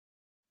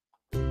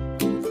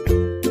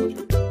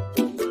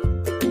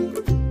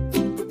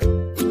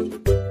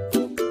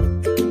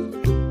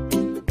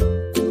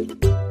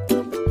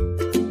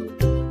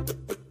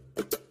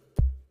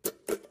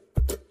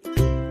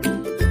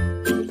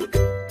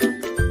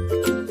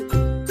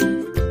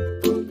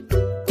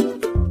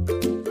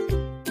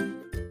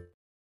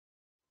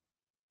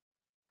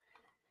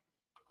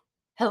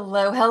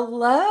Hello,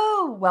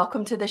 hello.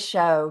 Welcome to the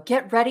show.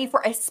 Get ready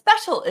for a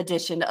special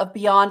edition of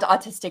Beyond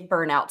Autistic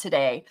Burnout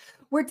today.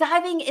 We're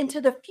diving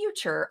into the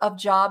future of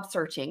job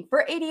searching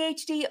for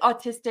ADHD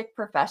autistic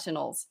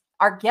professionals.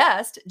 Our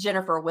guest,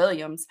 Jennifer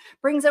Williams,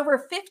 brings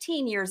over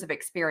 15 years of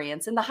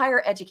experience in the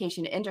higher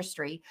education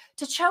industry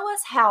to show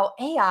us how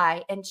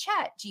AI and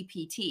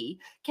ChatGPT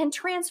can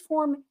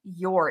transform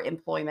your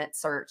employment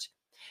search.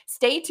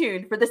 Stay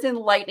tuned for this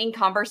enlightening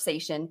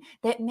conversation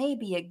that may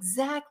be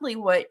exactly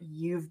what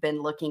you've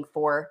been looking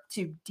for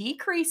to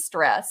decrease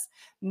stress,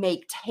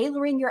 make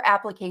tailoring your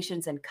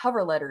applications and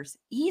cover letters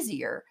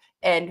easier,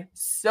 and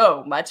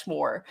so much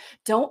more.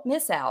 Don't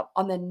miss out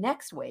on the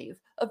next wave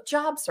of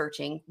job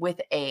searching with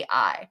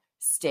AI.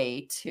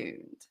 Stay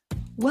tuned.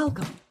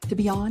 Welcome to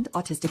Beyond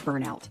Autistic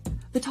Burnout,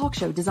 the talk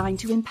show designed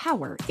to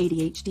empower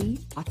ADHD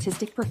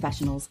autistic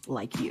professionals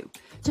like you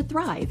to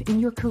thrive in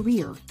your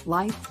career,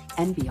 life,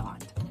 and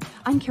beyond.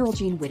 I'm Carol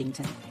Jean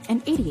Whittington,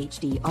 an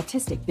ADHD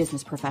autistic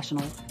business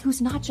professional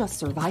who's not just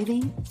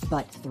surviving,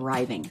 but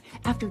thriving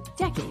after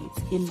decades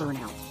in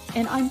burnout.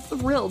 And I'm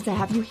thrilled to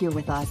have you here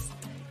with us.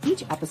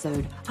 Each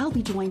episode, I'll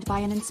be joined by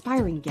an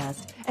inspiring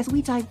guest as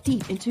we dive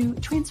deep into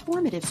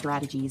transformative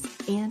strategies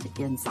and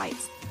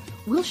insights.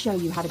 We'll show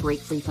you how to break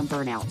free from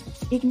burnout,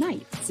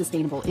 ignite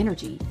sustainable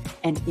energy,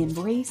 and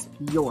embrace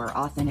your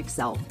authentic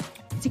self.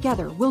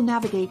 Together, we'll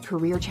navigate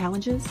career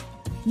challenges,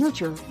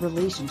 nurture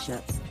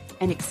relationships,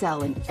 and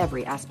excel in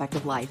every aspect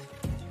of life.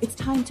 It's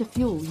time to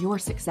fuel your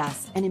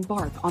success and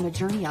embark on a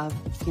journey of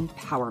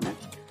empowerment.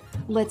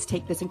 Let's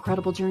take this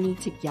incredible journey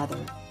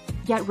together.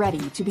 Get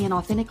ready to be an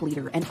authentic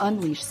leader and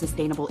unleash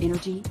sustainable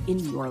energy in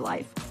your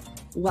life.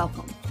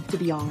 Welcome to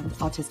Beyond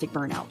Autistic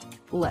Burnout.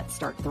 Let's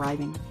start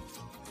thriving.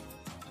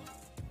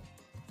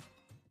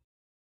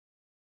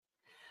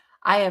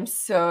 I am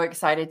so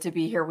excited to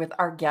be here with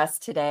our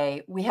guest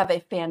today. We have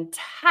a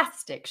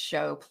fantastic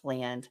show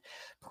planned.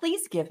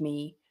 Please give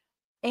me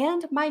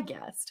and my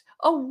guest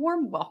a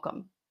warm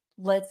welcome.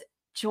 Let's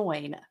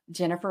join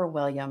Jennifer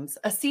Williams,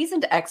 a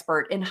seasoned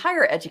expert in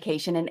higher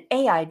education and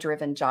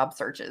AI-driven job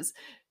searches.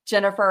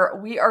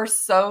 Jennifer, we are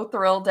so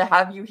thrilled to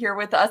have you here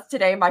with us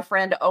today, my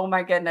friend. Oh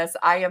my goodness,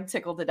 I am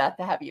tickled to death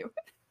to have you.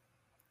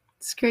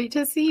 It's great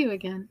to see you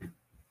again.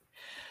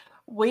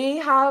 We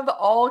have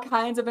all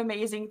kinds of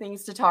amazing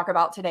things to talk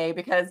about today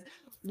because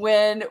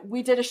when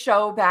we did a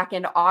show back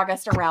in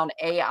August around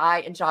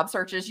AI and job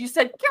searches, you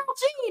said, Carol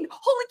Jean,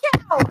 holy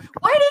cow,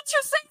 why didn't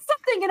you say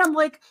something? And I'm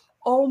like,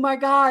 oh my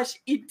gosh,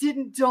 it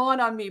didn't dawn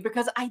on me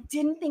because I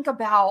didn't think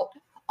about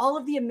all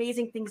of the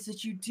amazing things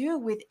that you do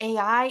with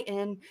AI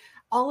and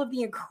all of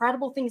the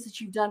incredible things that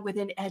you've done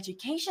within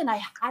education.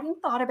 I hadn't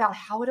thought about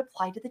how it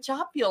applied to the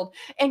job field.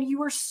 And you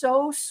were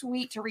so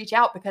sweet to reach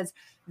out because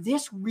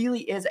this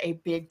really is a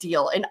big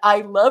deal. And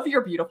I love your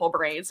beautiful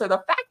brain. So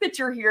the fact that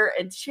you're here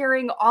and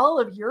sharing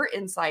all of your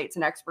insights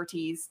and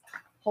expertise,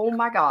 oh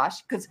my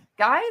gosh, because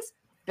guys,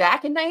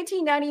 back in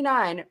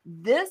 1999,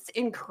 this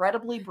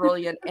incredibly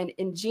brilliant and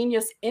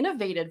ingenious,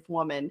 innovative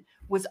woman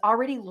was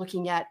already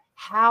looking at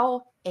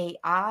how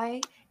AI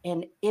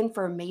and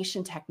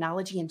information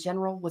technology in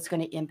general was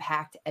going to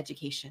impact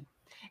education.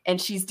 And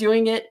she's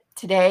doing it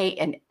today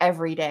and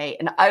every day.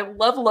 And I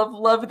love, love,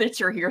 love that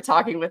you're here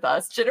talking with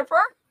us, Jennifer.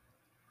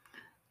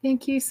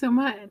 Thank you so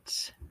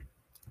much.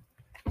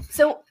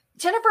 So,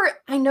 Jennifer,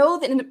 I know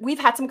that we've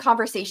had some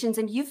conversations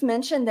and you've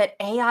mentioned that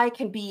AI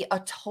can be a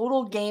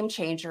total game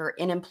changer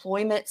in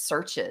employment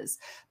searches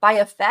by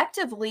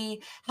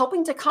effectively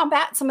helping to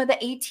combat some of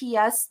the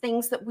ATS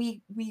things that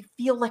we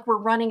feel like we're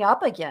running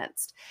up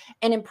against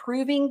and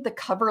improving the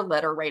cover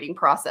letter writing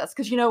process.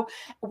 Because,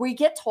 we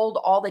get told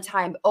all the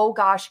time, oh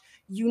gosh,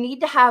 you need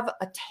to have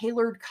a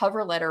tailored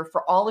cover letter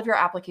for all of your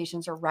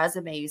applications or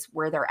resumes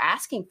where they're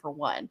asking for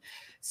one.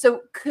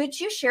 So could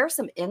you share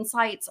some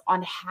insights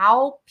on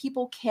how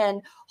people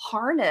can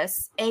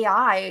harness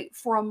AI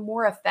for a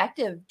more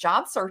effective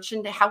job search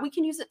and how we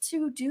can use it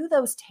to do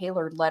those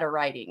tailored letter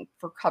writing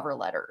for cover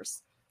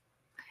letters?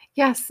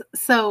 Yes.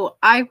 So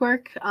I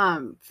work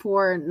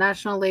for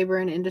National Labor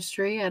and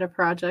Industry at a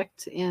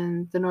project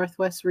in the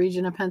Northwest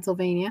region of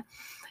Pennsylvania.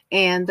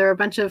 And there are a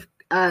bunch of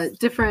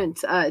different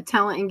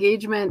talent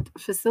engagement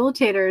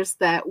facilitators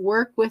that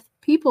work with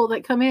people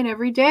that come in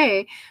every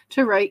day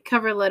to write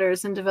cover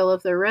letters and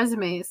develop their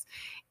resumes.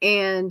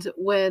 And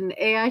when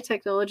AI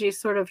technology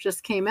sort of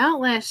just came out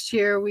last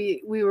year,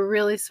 we were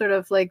really sort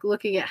of like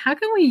looking at how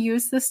can we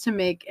use this to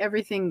make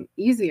everything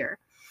easier.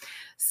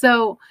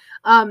 So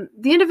the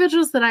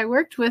individuals that I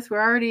worked with were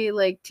already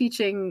like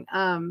teaching,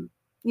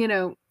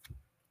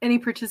 any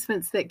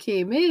participants that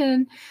came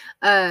in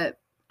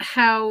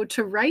how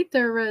to write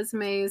their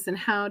resumes and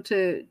how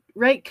to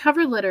write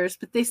cover letters,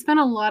 but they spent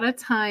a lot of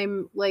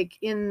time like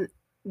in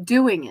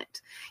doing it,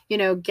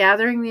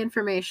 gathering the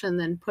information,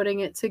 then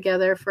putting it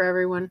together for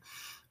everyone.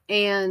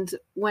 And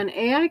when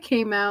AI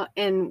came out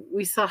and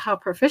we saw how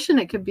proficient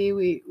it could be,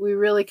 we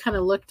really kind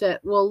of looked at,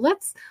 well,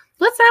 let's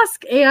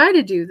ask AI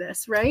to do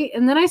this, right?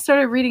 And then I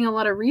started reading a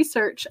lot of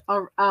research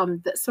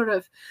that sort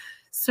of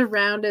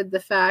surrounded the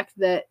fact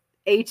that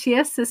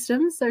ATS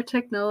systems are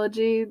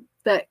technology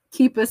that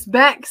keep us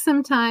back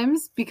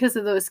sometimes because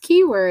of those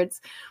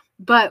keywords.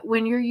 But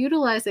when you're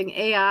utilizing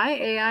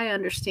AI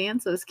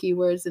understands those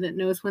keywords and it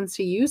knows when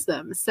to use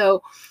them.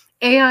 So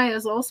AI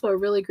is also a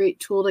really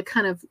great tool to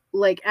kind of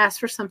like ask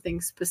for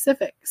something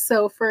specific.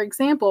 So for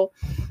example,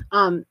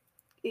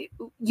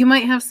 you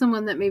might have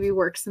someone that maybe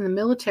works in the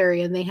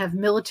military and they have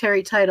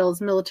military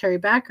titles, military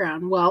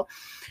background. Well,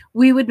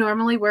 we would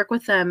normally work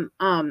with them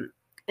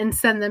and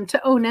send them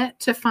to ONET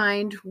to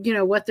find,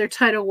 what their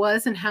title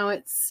was and how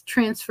it's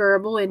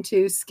transferable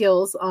into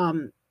skills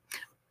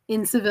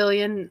in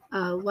civilian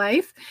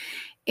life.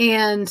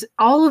 And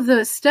all of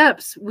those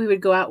steps, we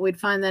would go out, we'd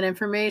find that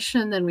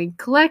information, then we'd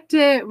collect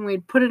it and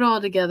we'd put it all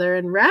together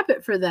and wrap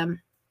it for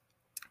them.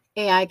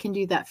 AI can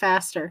do that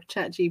faster.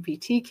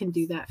 ChatGPT can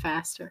do that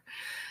faster.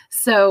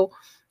 So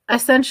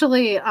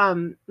essentially,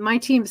 my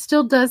team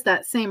still does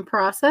that same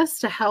process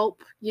to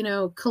help,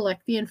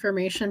 collect the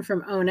information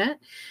from ONET,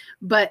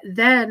 but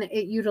then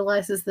it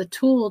utilizes the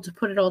tool to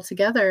put it all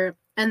together.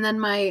 And then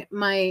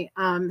my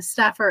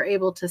staff are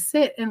able to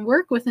sit and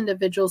work with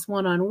individuals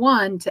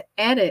one-on-one to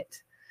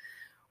edit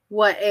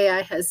what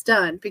AI has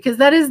done, because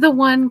that is the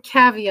one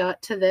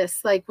caveat to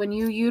this. Like when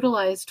you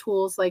utilize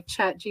tools like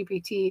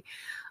ChatGPT,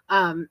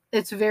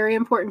 it's very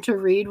important to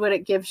read what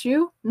it gives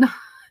you.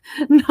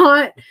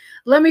 Not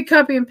let me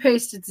copy and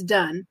paste, it's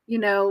done.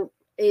 To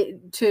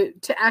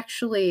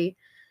actually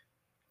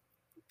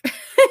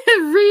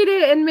read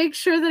it and make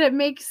sure that it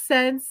makes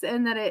sense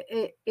and that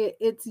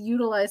it's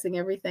utilizing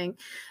everything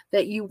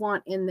that you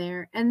want in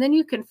there. And then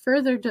you can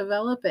further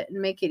develop it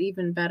and make it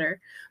even better.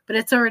 But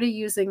it's already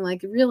using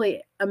like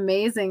really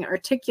amazing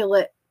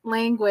articulate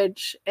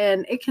language,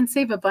 and it can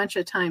save a bunch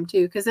of time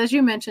too. Because as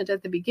you mentioned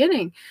at the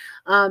beginning,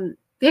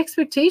 the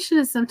expectation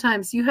is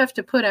sometimes you have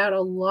to put out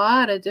a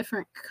lot of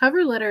different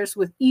cover letters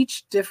with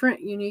each different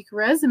unique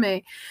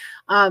resume.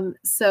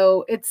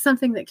 So it's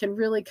something that can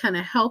really kind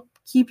of help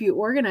keep you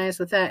organized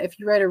with that. If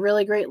you write a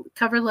really great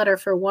cover letter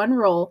for one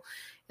role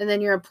and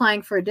then you're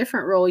applying for a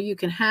different role, you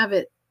can have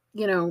it,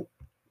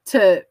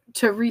 to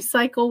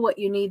recycle what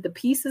you need the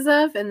pieces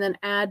of and then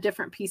add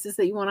different pieces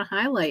that you want to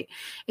highlight.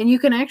 And you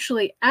can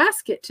actually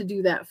ask it to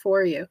do that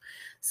for you.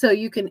 So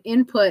you can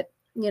input,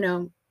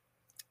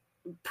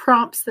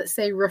 prompts that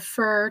say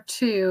refer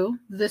to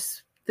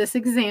this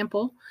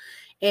example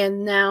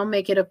and now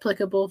make it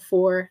applicable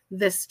for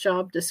this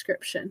job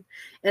description,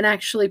 and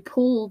actually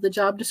pull the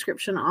job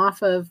description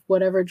off of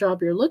whatever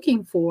job you're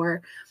looking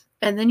for.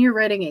 And then you're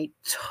writing a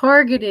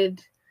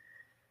targeted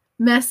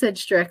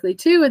message directly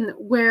to, and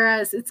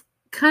whereas it's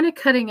kind of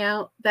cutting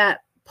out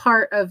that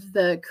part of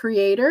the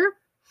creator.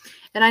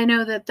 And I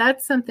know that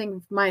that's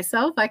something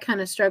myself I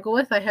kind of struggle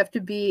with. I have to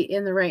be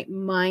in the right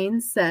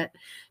mindset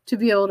to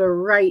be able to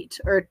write,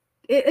 or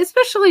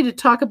especially to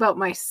talk about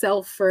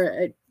myself for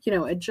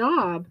a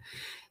job.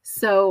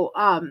 So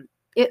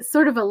it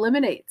sort of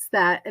eliminates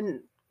that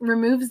and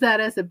removes that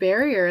as a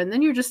barrier. And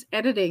then you're just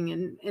editing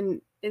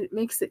and it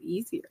makes it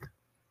easier.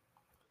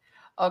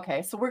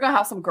 Okay, so we're going to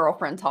have some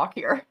girlfriend talk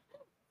here.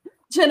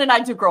 Jen and I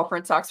do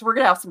girlfriend talk, so we're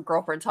going to have some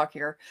girlfriend talk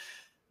here.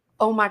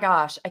 Oh my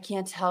gosh, I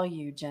can't tell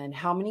you, Jen,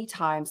 how many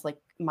times, like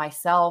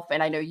myself,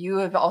 and I know you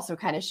have also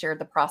kind of shared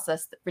the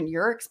process from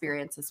your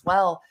experience as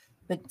well,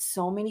 but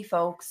so many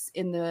folks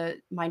in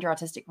the Mind Your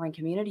Autistic Brain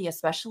community,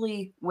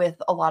 especially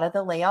with a lot of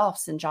the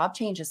layoffs and job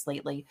changes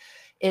lately,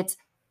 it's,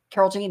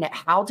 Carol Jean,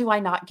 how do I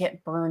not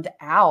get burned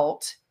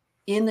out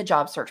in the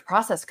job search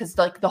process? Because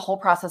like the whole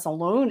process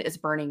alone is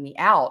burning me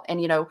out.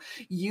 And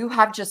you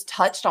have just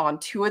touched on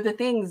two of the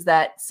things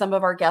that some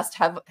of our guests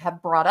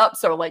have brought up.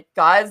 So like,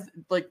 guys,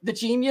 like the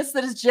genius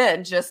that is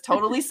Jen just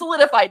totally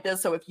solidified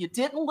this. So if you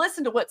didn't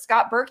listen to what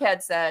Scott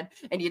Burkhead said,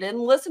 and you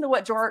didn't listen to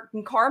what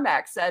Jordan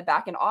Carmack said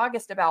back in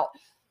August about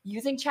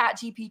using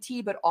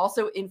ChatGPT, but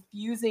also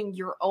infusing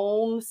your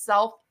own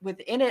self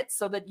within it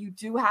so that you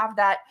do have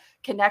that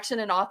connection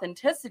and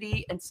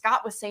authenticity. And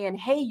Scott was saying,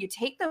 hey, you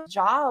take the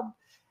job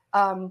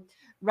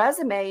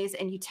resumes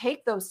and you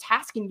take those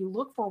tasks and you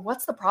look for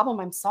what's the problem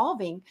I'm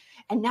solving.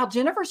 And now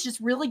Jennifer's just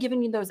really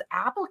giving you those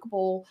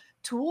applicable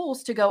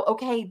tools to go,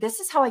 okay, this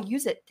is how I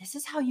use it. This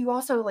is how you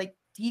also like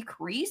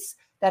decrease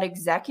that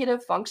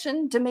executive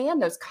function demand,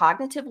 those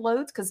cognitive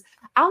loads. Cause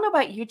I don't know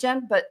about you,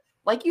 Jen, but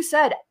like you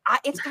said,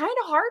 it's kind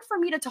of hard for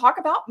me to talk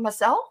about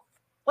myself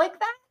like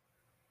that.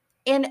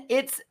 And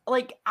it's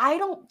like,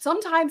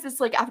 sometimes it's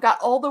like, I've got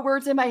all the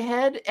words in my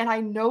head and I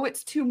know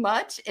it's too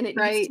much and it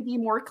needs to be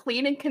more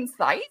clean and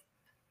concise.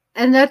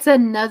 And that's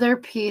another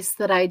piece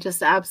that I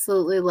just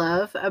absolutely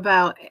love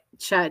about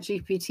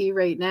ChatGPT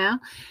right now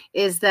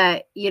is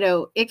that,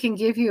 it can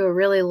give you a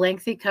really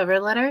lengthy cover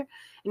letter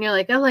and you're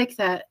like, I like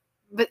that.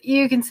 But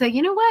you can say,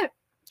 you know what,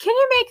 can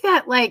you make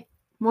that like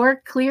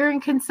more clear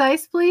and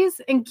concise, please?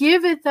 And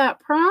give it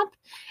that prompt.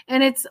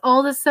 And it's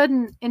all of a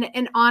sudden,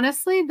 and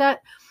honestly,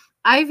 that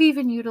I've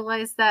even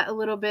utilized that a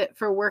little bit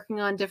for working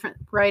on different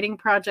writing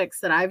projects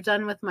that I've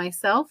done with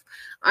myself.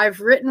 I've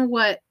written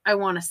what I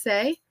want to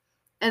say,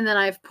 and then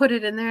I've put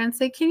it in there and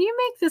say, can you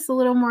make this a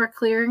little more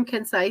clear and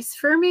concise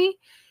for me?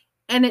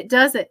 And it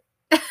does it.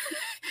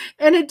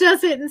 and it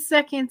does it in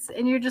seconds.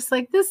 And you're just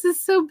like, this is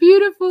so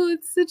beautiful.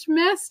 It's such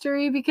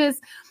mastery, because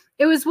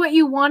it was what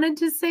you wanted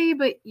to say,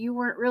 but you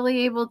weren't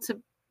really able to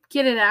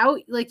get it out.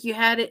 Like you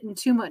had it in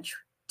too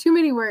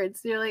many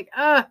words. You're like,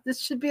 this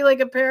should be like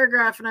a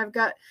paragraph, and I've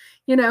got,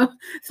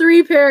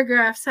 3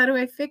 paragraphs. How do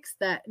I fix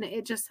that? And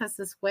it just has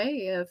this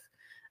way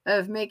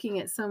of making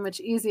it so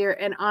much easier,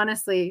 and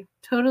honestly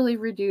totally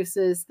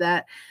reduces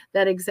that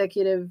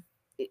executive,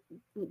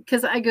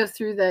 because I go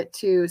through that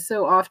too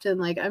so often.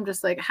 Like, I'm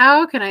just like,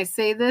 how can I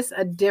say this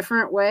a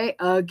different way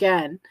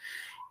again?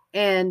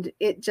 And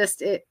it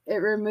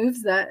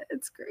removes that.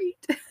 It's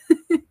great.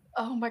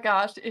 Oh my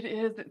gosh, it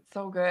is. It's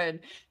so good.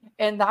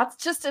 And that's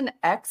just an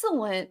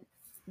excellent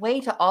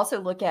way to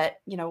also look at,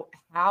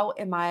 how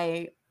am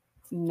I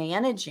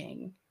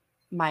managing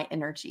my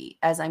energy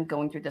as I'm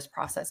going through this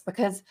process?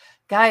 Because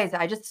guys,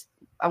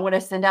 I want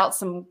to send out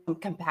some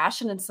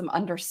compassion and some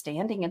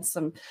understanding and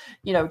some,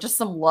 just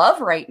some love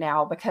right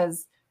now,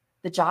 because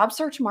the job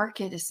search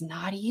market is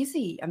not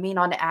easy. I mean,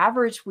 on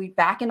average,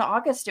 back in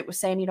August, it was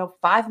saying,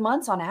 5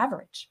 months on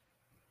average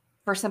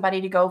for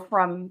somebody to go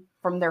from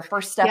their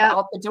first step Yep.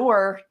 out the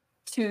door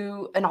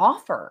to an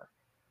offer.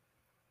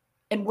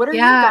 And what are you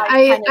Yeah,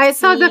 guys kind of I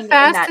saw the seeing in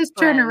that fastest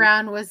trend?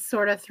 turnaround was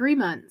sort of 3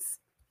 months.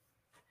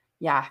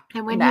 Yeah,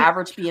 And and the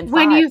average being 5.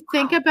 when you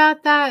think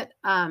about that,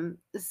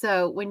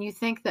 so when you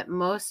think that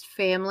most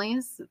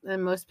families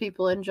and most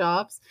people in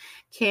jobs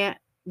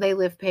they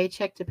live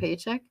paycheck to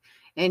paycheck,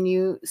 and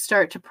you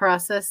start to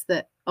process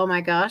that, oh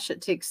my gosh,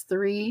 it takes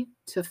 3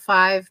 to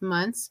 5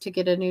 months to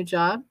get a new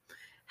job,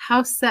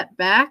 how set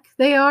back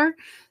they are.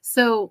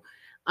 So,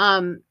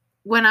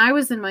 when I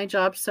was in my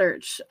job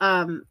search,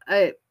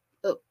 I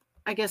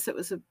guess it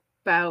was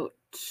about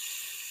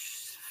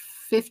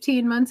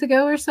 15 months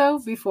ago or so,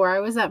 before I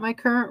was at my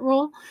current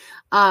role.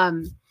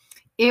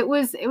 It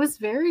was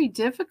very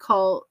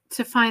difficult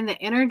to find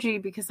the energy,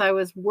 because I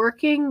was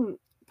working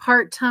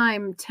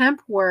part-time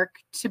temp work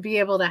to be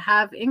able to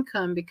have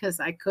income, because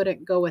I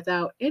couldn't go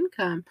without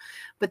income,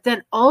 but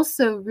then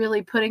also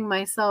really putting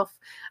myself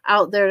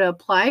out there to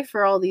apply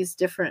for all these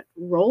different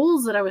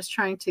roles that I was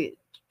trying to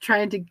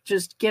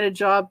just get a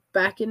job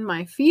back in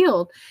my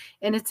field.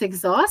 And it's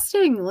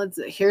exhausting.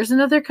 Here's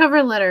another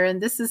cover letter,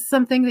 and this is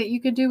something that you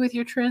could do with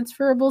your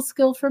transferable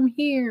skill from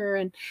here,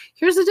 and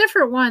here's a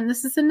different one,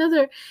 this is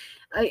another.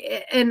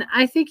 And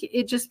I think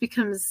it just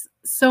becomes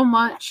so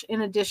much,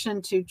 in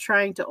addition to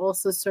trying to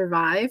also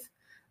survive,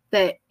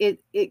 that it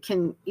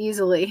can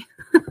easily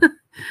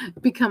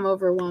become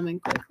overwhelming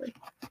quickly.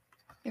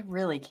 It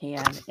really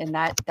can. And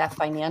that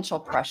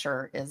financial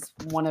pressure is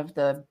one of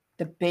the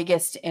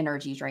biggest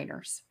energy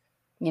drainers,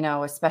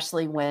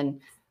 especially when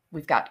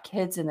we've got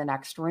kids in the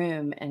next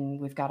room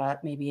and we've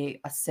got maybe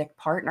a sick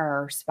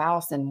partner or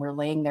spouse, and we're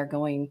laying there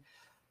going,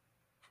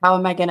 how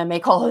am I going to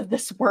make all of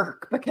this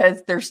work?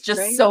 Because there's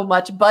just Right. so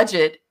much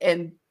budget,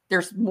 and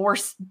there's more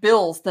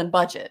bills than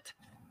budget.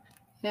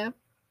 Yep.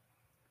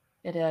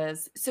 It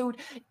is. So,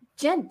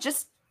 Jen,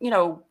 just,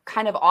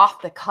 kind of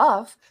off the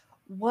cuff,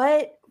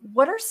 what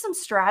are some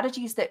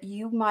strategies that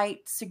you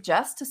might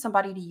suggest to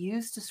somebody to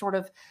use to sort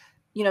of,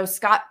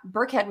 Scott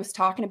Burkhead was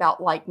talking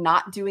about, like,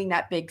 not doing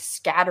that big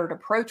scattered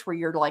approach where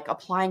you're like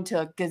applying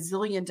to a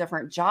gazillion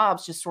different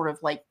jobs, just sort of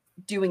like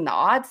doing the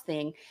odds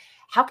thing.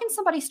 How can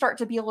somebody start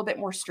to be a little bit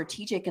more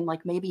strategic in,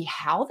 like, maybe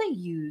how they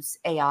use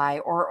AI,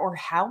 or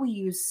how we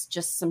use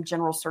just some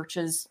general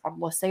searches,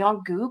 let's say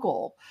on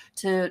Google,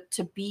 to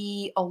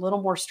be a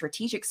little more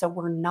strategic, so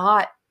we're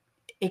not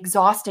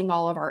exhausting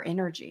all of our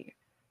energy?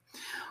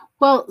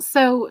 Well,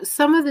 so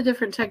some of the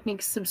different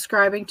techniques,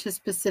 subscribing to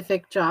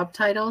specific job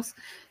titles.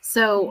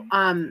 So,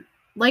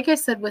 like I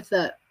said with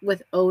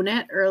Own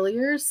It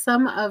earlier,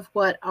 some of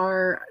what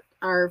our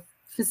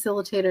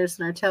facilitators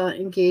and our talent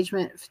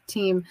engagement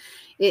team,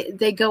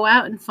 they go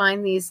out and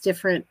find these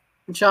different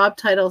job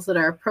titles that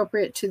are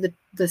appropriate to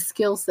the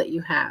skills that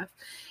you have,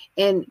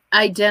 and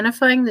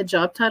identifying the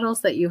job titles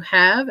that you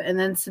have, and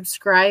then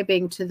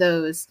subscribing to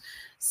those.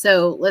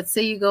 So let's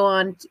say you go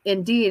on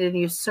Indeed and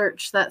you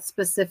search that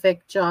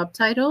specific job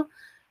title,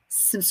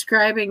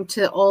 subscribing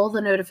to all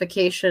the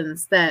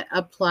notifications that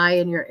apply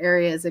in your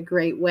area is a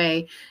great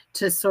way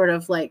to sort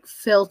of like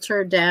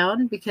filter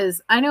down.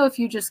 Because I know if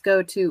you just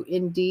go to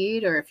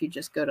Indeed, or if you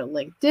just go to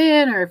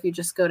LinkedIn, or if you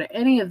just go to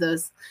any of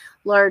those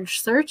large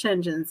search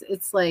engines,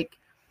 it's like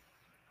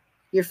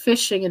you're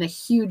fishing in a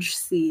huge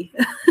sea.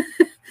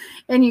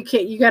 And you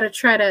got to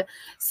try to,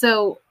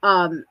 so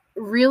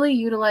really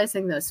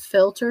utilizing those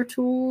filter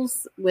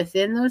tools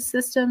within those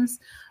systems,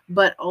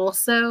 but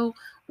also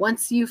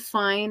once you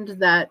find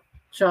that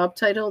job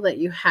title that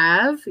you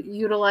have,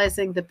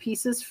 utilizing the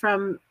pieces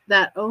from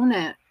that Own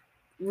It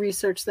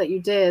research that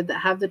you did that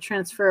have the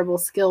transferable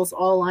skills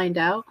all lined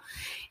out,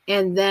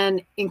 and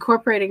then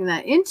incorporating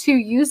that into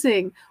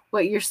using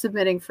what you're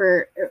submitting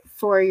for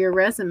your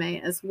resume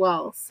as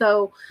well.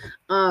 So,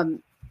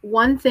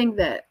 one thing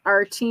that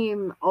our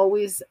team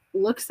always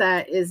looks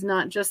at is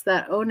not just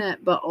that Own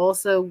It, but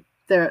also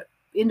the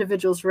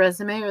individual's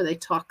resume, or they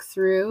talk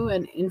through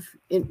and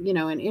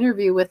an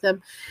interview with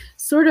them,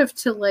 sort of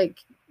to like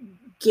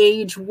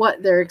gauge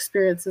what their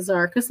experiences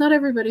are, because not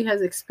everybody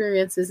has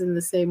experiences in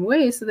the same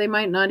way, so they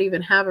might not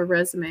even have a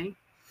resume.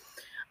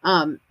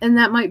 And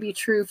that might be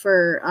true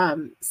for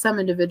some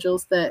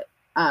individuals that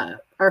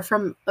are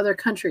from other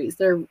countries.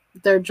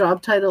 Their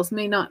job titles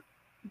may not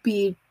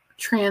be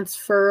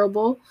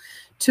transferable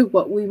to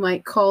what we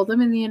might call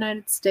them in the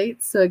United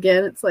States. So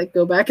again, it's like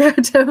go back out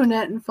to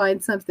ONET and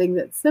find something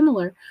that's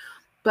similar.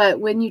 But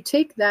when you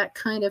take that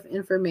kind of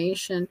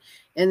information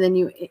and then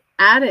you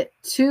add it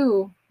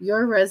to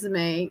your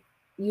resume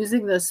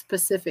using those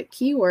specific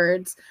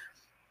keywords,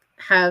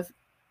 have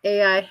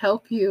AI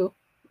help you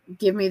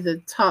give me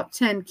the top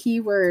 10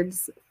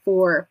 keywords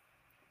for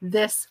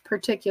this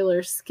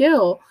particular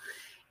skill,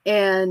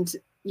 and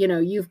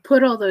you've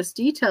put all those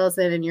details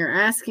in and you're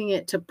asking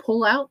it to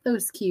pull out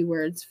those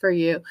keywords for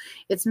you,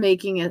 it's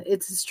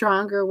a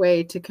stronger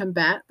way to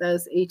combat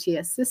those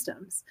ATS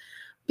systems,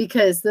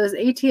 because those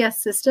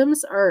ATS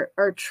systems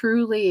are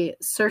truly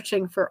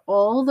searching for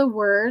all the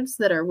words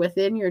that are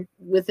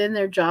within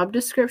their job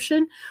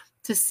description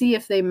to see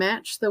if they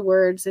match the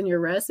words in your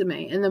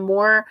resume. And the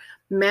more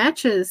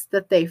matches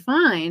that they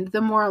find,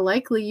 the more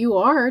likely you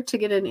are to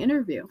get an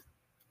interview.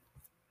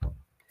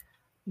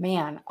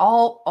 Man,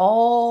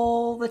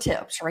 all the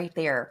tips right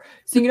there.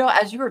 So,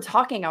 as you were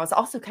talking, I was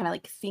also kind of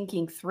like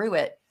thinking through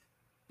it,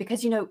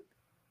 because,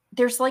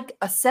 there's like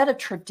a set of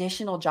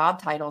traditional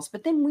job titles,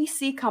 but then we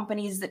see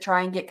companies that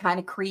try and get kind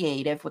of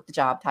creative with the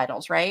job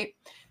titles, right?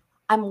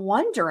 I'm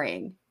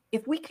wondering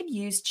if we could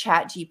use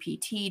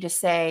ChatGPT to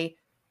say,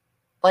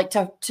 like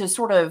to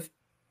sort of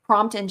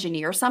prompt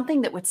engineer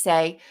something that would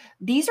say,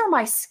 these are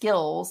my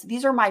skills,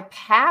 these are my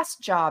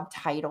past job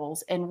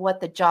titles and what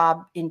the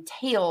job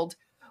entailed.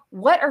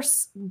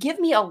 Give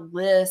me a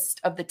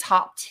list of the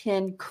top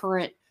 10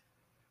 current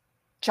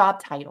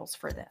job titles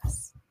for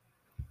this.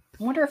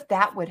 I wonder if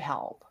that would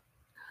help.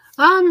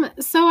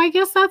 So I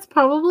guess that's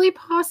probably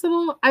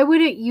possible. I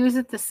wouldn't use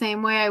it the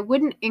same way. I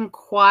wouldn't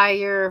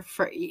inquire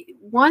for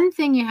one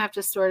thing. You have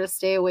to sort of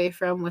stay away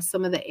from with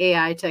some of the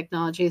AI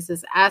technologies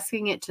is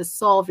asking it to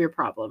solve your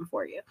problem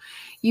for you.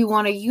 You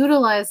want to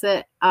utilize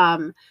it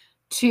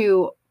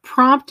to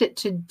prompt it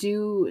to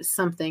do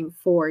something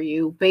for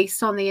you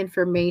based on the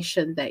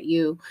information that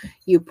you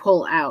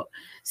pull out.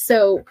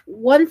 So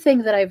one thing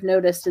that I've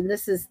noticed, and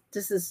this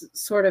is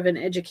sort of an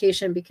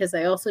education because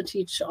I also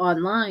teach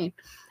online,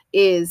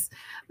 is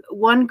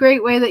one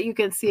great way that you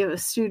can see if a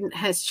student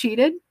has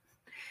cheated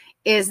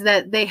is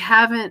that they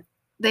haven't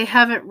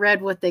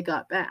read what they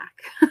got back.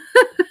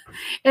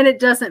 And it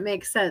doesn't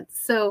make sense.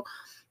 So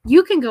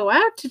you can go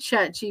out to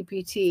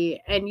ChatGPT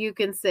and you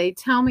can say,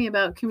 tell me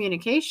about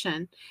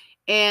communication.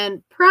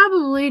 And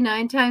probably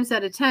 9 times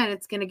out of 10,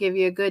 it's going to give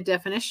you a good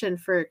definition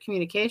for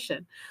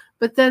communication.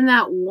 But then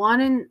that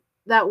one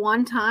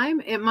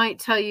time, it might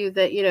tell you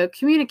that,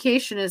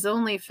 communication is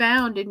only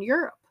found in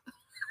Europe.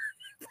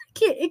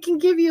 It can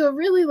give you a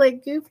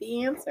really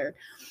goofy answer.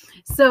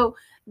 So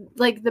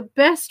the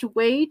best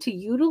way to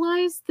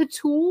utilize the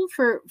tool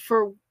for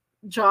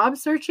job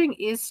searching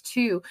is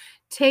to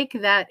take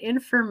that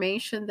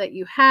information that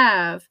you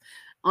have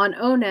on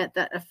ONET,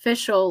 that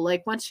official,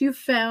 once you've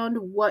found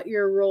what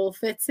your role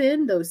fits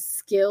in, those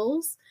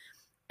skills,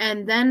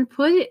 and then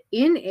put it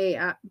in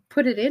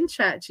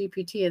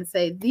ChatGPT and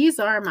say, these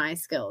are my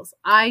skills.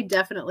 I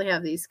definitely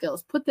have these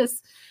skills. Put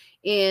this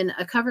in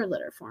a cover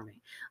letter for me,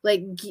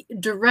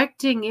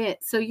 directing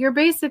it. So you're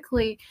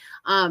basically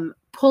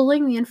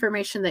pulling the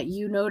information that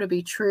you know to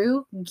be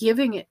true,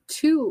 giving it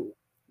to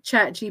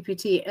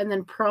ChatGPT, and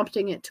then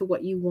prompting it to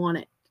what you want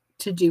it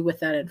to do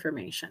with that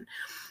information.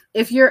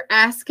 If you're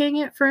asking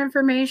it for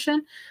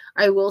information,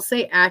 I will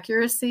say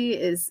accuracy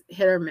is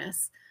hit or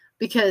miss,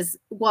 because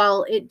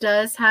while it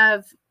does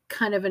have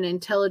kind of an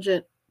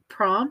intelligent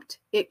prompt,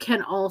 it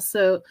can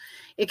also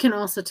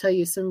tell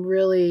you some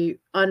really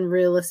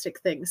unrealistic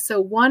things.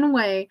 So one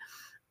way,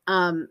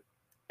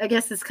 I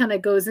guess this kind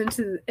of goes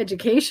into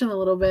education a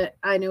little bit.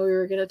 I know we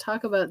were going to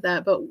talk about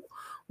that, but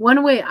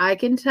one way I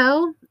can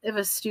tell if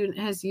a student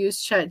has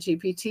used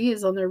ChatGPT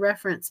is on their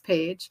reference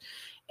page.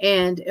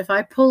 And if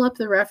I pull up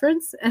the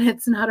reference and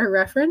it's not a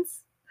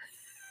reference,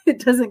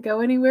 it doesn't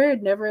go anywhere,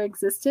 it never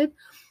existed,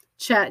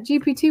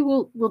 ChatGPT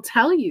will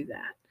tell you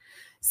that.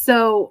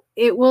 So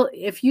it will,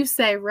 if you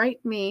say,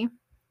 write me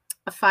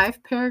a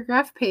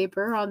 5-paragraph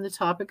paper on the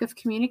topic of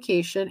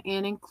communication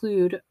and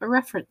include a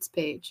reference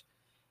page,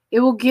 it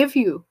will give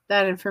you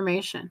that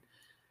information.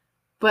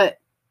 But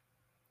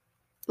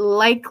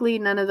likely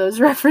none of those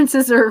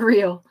references are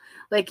real.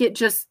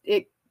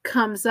 It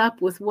comes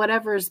up with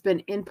whatever's been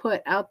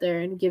input out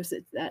there and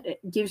it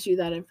gives you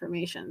that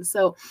information.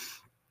 So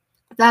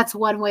that's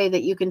one way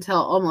that you can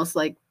tell almost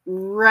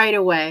right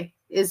away,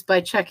 is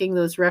by checking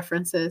those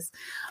references,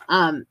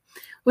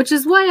 which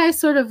is why I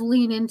sort of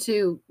lean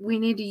into, we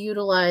need to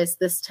utilize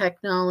this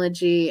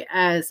technology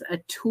as a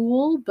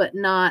tool, but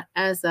not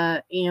as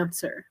an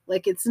answer.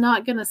 It's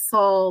not going to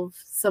solve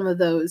some of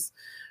those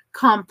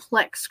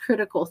complex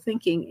critical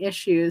thinking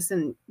issues.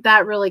 And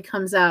that really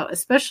comes out,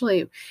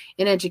 especially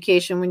in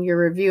education, when you're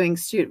reviewing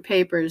student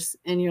papers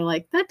and you're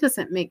like, that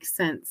doesn't make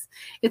sense.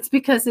 It's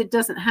because it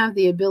doesn't have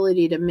the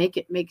ability to make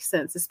it make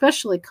sense,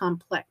 especially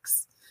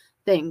complex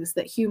things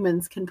that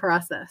humans can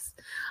process.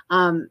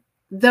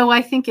 Though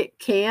I think it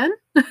can,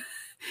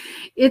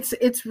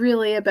 it's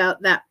really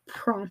about that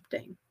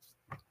prompting.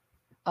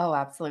 Oh,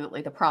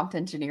 absolutely. The prompt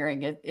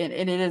engineering, and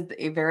it is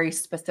a very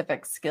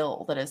specific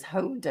skill that is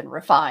honed and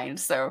refined.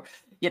 So,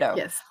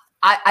 Yes.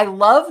 I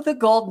love the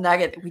gold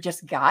nugget that we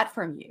just got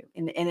from you.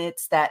 And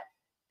it's that,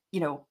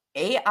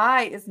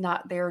 AI is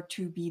not there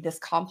to be this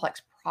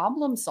complex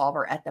problem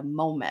solver at the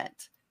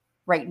moment.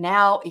 Right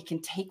now, it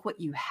can take what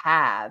you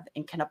have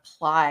and can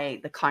apply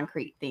the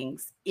concrete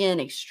things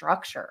in a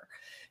structure.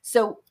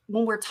 So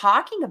when we're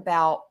talking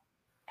about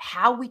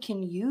how we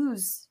can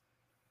use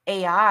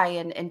AI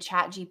and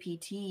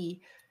ChatGPT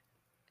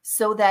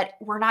so that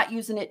we're not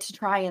using it to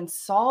try and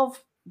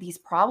solve these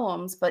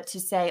problems, but to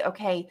say,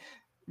 okay,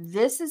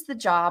 this is the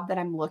job that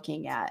I'm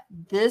looking at.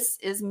 This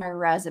is my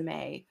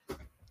resume.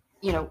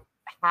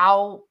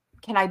 How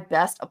can I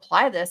best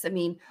apply this? I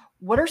mean,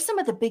 what are some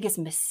of the biggest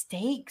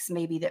mistakes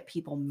maybe that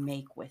people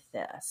make with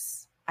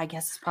this? I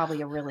guess it's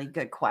probably a really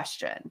good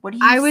question. What do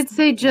you I would see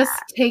say in just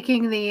that?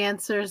 taking the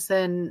answers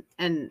and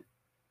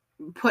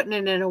putting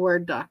it in a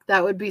Word doc.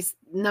 That would be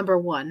number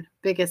one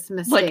biggest Like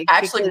mistake,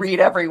 actually because read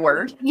every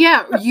word.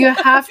 yeah, you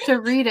have to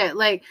read it.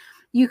 Like,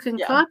 you can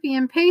Yeah. copy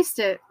and paste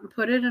it and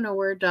put it in a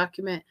Word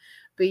document,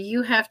 but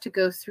you have to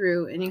go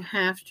through and you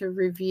have to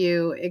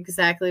review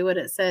exactly what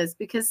it says,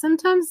 because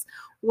sometimes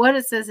what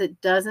it says,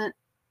 it doesn't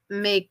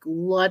make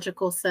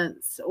logical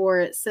sense, or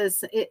it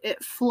says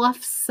it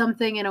fluffs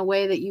something in a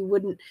way that you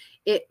wouldn't.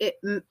 It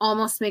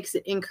almost makes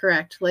it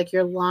incorrect, like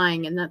you're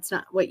lying and that's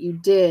not what you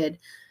did.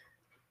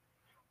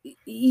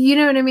 You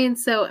know what I mean?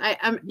 So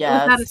I'm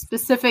without a Yes.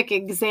 specific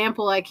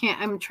example,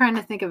 I'm trying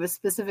to think of a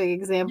specific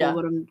example, Yeah.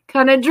 but I'm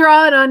kind of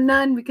drawing on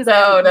none because I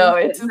haven't No,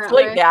 used it in it's that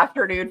late in way. the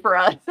afternoon for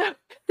us.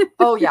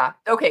 Oh, yeah.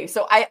 Okay,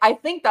 so I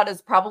think that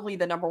is probably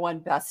the number one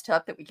best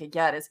tip that we could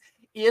get is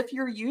if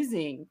you're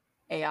using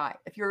AI,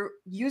 if you're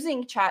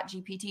using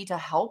ChatGPT to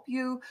help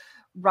you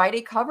write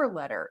a cover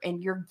letter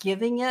and you're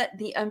giving it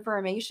the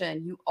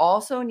information, you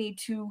also need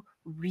to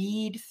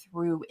read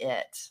through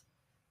it.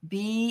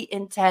 Be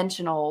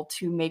intentional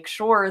to make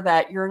sure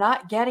that you're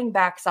not getting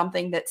back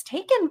something that's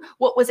taken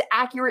what was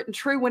accurate and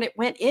true when it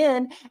went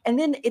in, and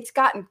then it's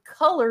gotten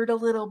colored a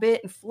little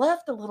bit and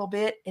fluffed a little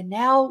bit. And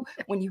now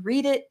when you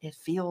read it, it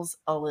feels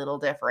a little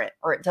different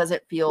or it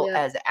doesn't feel Yeah.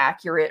 as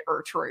accurate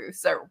or true.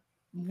 So,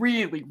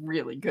 really,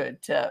 really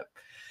good tip.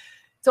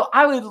 So,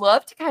 I would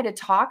love to kind of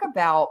talk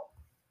about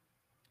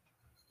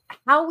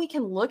how we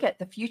can look at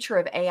the future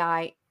of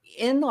AI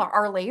in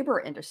our labor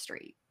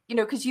industry.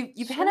 Because you've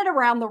Sure. hinted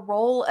around the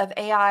role of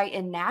AI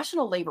in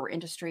national labor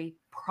industry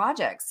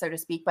projects, so to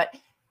speak. But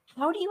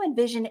how do you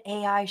envision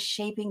AI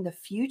shaping the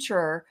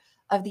future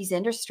of these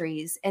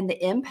industries and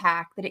the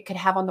impact that it could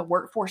have on the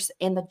workforce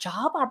and the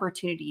job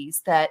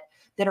opportunities that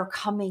are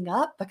coming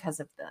up because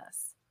of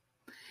this?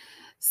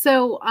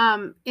 So,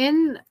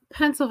 in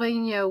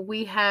Pennsylvania,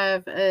 we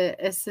have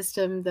a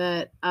system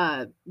that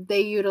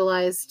they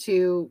utilize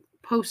to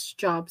post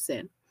jobs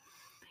in.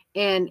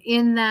 And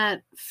in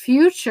that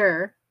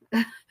futuristic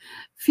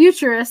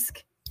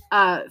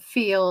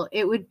feel,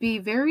 it would be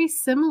very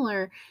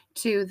similar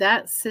to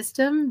that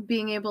system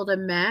being able to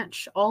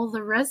match all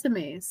the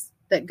resumes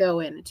that go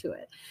into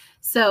it.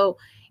 So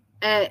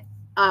at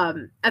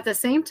the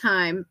same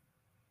time,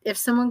 if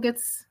someone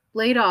gets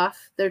laid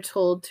off, they're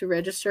told to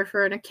register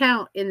for an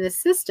account in the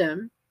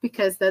system,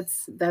 because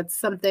that's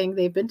something,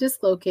 they've been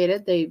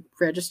dislocated. They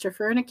register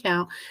for an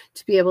account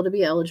to be able to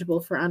be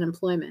eligible for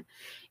unemployment.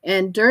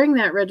 And during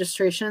that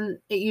registration,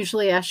 it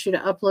usually asks you to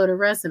upload a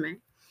resume.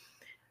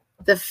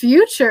 The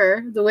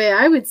future, the way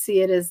I would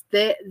see it, is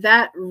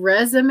that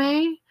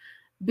resume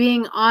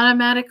being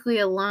automatically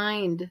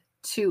aligned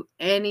to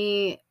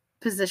any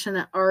position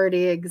that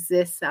already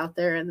exists out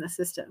there in the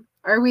system.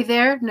 Are we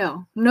there?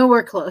 No,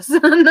 nowhere close.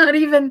 Not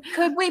even.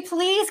 Could we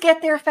please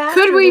get there Could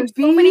faster? we There's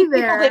so many be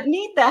people that there?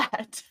 need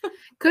that.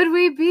 Could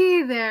we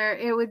be there?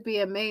 It would be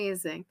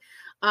amazing.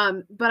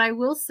 But I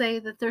will say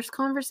that there's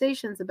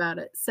conversations about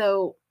it.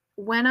 So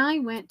when I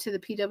went to the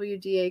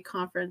PWDA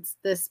conference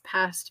this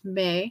past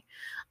May,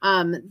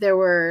 there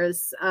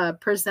was a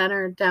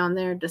presenter down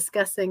there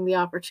discussing the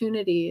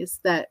opportunities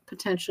that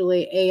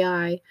potentially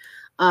AI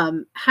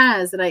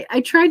has. And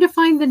I tried to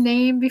find the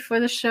name before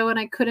the show and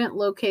I couldn't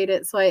locate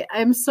it. So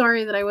I'm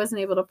sorry that I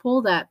wasn't able to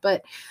pull that.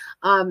 But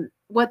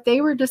what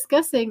they were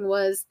discussing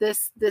was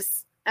this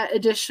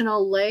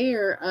additional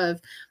layer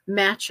of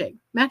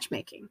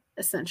matchmaking,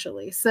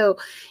 essentially. So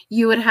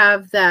you would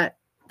have that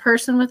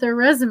person with their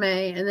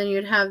resume, and then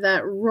you'd have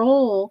that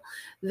role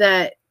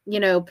that,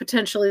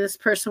 potentially this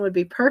person would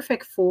be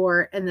perfect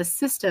for, and the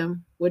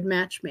system would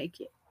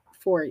matchmake it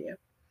for you.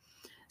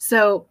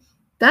 So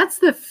that's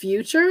the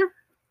future.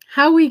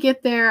 How we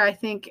get there, I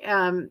think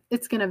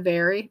it's going to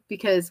vary,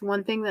 because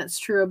one thing that's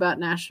true about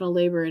national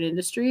labor and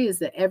industry is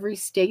that every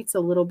state's a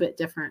little bit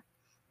different.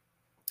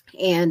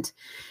 And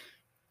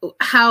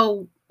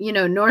how,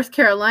 North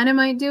Carolina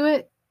might do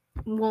it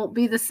won't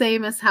be the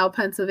same as how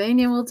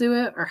Pennsylvania will do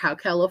it, or how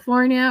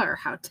California, or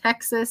how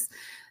Texas.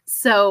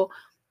 So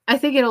I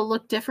think it'll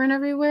look different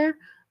everywhere.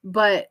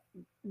 But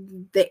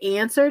the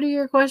answer to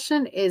your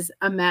question is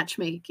a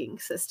matchmaking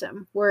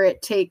system where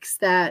it takes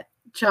that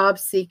job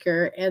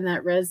seeker and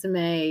that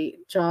resume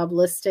job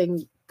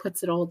listing,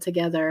 puts it all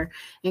together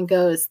and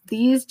goes,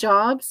 these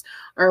jobs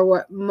are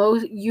what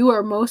you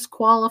are most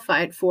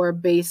qualified for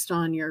based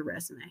on your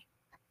resume.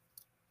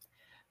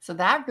 So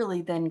that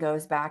really then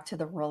goes back to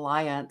the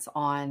reliance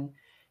on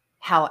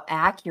how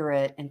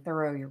accurate and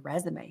thorough your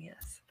resume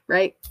is.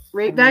 Right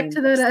back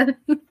to that.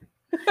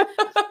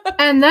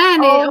 And then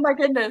oh my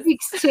goodness,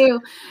 speaks to,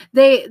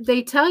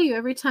 they tell you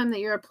every time that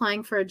you're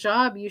applying for a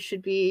job, you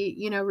should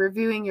be,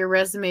 reviewing your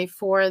resume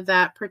for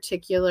that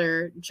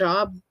particular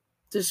job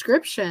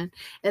description.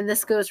 And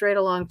this goes right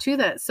along to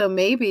that. So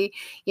maybe,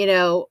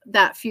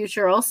 that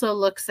future also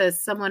looks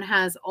as someone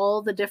has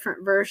all the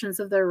different versions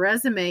of their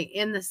resume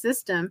in the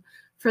system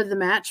for the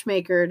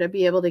matchmaker to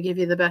be able to give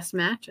you the best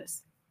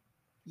matches.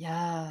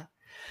 Yeah.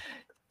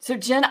 So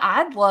Jen,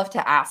 I'd love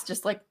to ask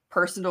just like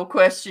personal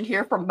question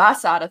here from my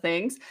side of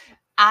things.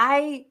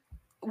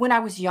 When I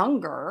was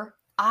younger,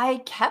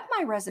 I kept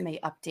my resume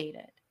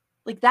updated.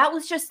 Like that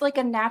was just like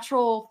a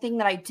natural thing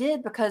that I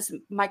did because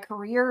my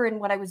career and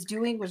what I was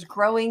doing was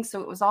growing.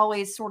 So it was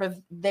always sort of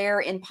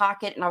there in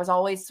pocket, and I was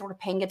always sort of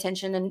paying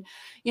attention and,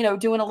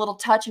 doing a little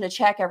touch and a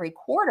check every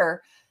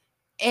quarter.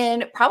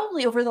 And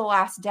probably over the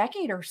last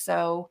decade or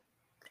so,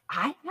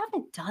 I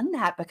haven't done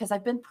that because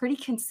I've been pretty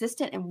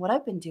consistent in what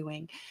I've been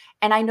doing.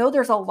 And I know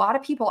there's a lot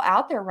of people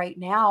out there right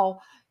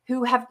now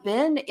who have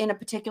been in a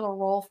particular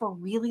role for a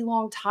really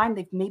long time.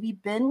 They've maybe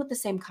been with the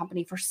same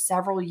company for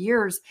several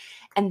years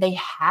and they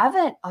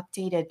haven't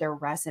updated their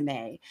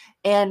resume.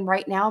 And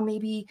right now,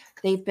 maybe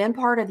they've been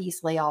part of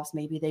these layoffs.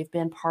 Maybe they've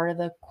been part of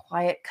the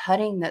quiet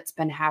cutting that's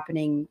been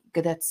happening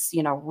that's,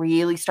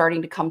 really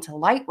starting to come to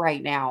light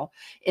right now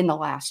in the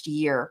last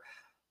year.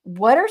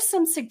 What are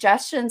some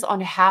suggestions on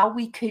how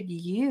we could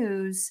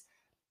use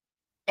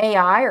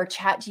AI or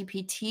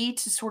ChatGPT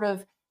to sort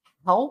of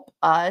help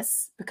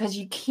us? Because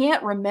you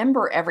can't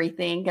remember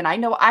everything. And I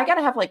know I got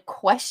to have like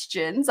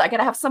questions. I got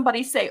to have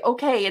somebody say,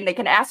 okay, and they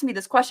can ask me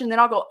this question. Then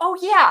I'll go, oh,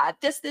 yeah,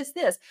 this.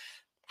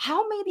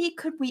 How maybe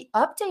could we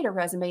update a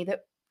resume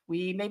that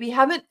we maybe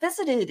haven't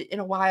visited in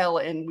a while?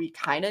 And we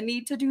kind of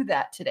need to do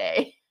that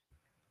today.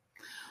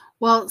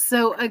 Well,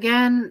 so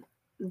again,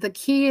 the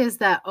key is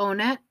that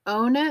own it.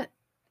 Own it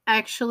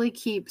actually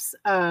keeps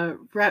a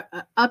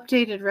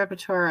updated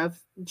repertoire of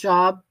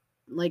job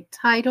like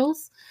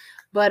titles,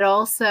 but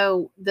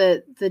also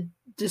the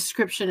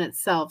description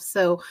itself.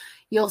 So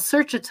you'll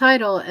search a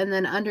title and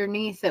then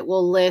underneath it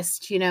will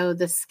list,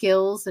 the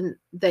skills and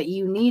that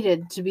you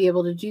needed to be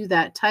able to do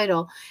that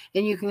title.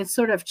 And you can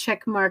sort of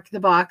check mark the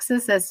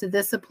boxes as to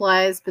this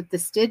applies, but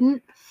this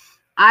didn't.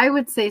 I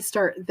would say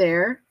start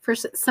there for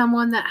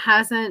someone that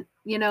hasn't,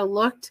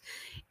 looked,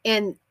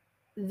 and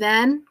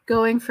then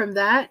going from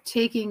that,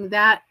 taking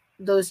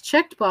those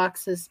checked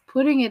boxes,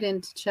 putting it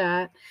into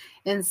chat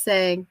and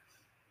saying,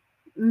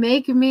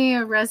 make me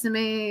a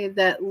resume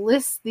that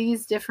lists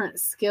these different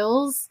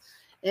skills,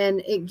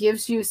 and it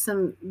gives you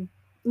some,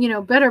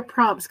 better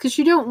prompts, because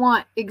you don't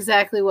want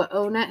exactly what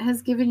ONET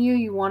has given you.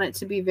 You want it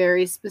to be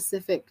very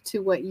specific to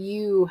what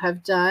you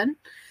have done.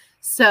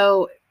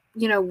 So,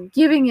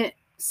 giving it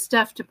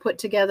stuff to put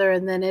together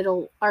and then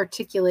it'll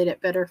articulate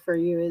it better for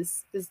you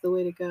is the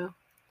way to go.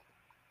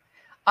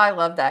 I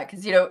love that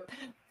because,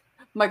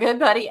 my good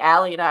buddy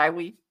Allie and I,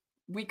 we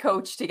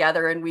coach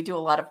together and we do a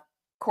lot of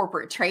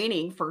corporate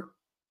training for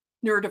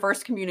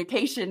neurodiverse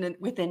communication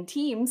within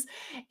teams.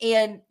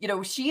 And,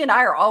 she and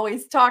I are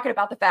always talking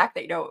about the fact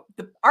that,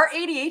 our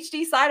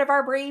ADHD side of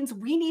our brains,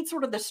 we need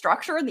sort of the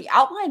structure and the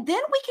outline.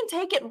 Then we can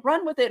take it and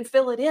run with it and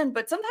fill it in.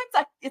 But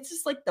sometimes it's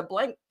just like the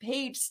blank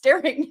page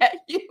staring at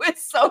you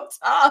is so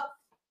tough.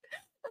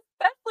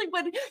 Especially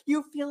when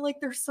you feel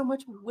like there's so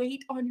much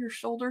weight on your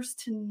shoulders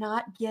to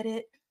not get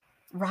it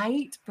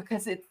right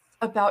because it's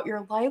about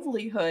your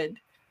livelihood,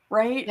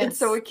 right? Yes. And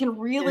so it can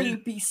really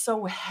be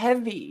so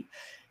heavy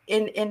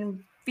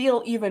and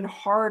feel even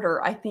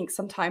harder, I think,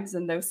 sometimes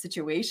in those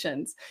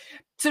situations.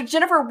 So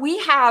Jennifer, we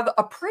have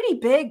a pretty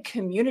big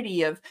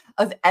community of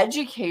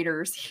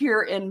educators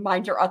here in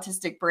Mind Your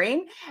Autistic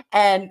Brain,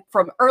 and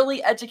from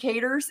early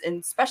educators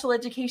in special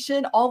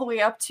education all the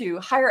way up to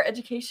higher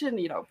education,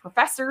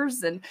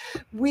 professors. And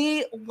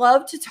we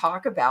love to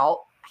talk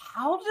about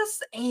how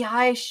does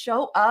AI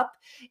show up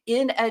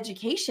in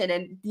education?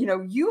 And,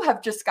 you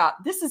have just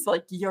this is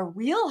like your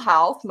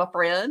wheelhouse, my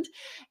friend.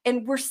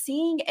 And we're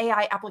seeing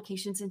AI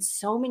applications in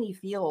so many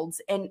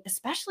fields, and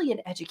especially in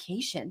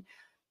education.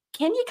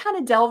 Can you kind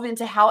of delve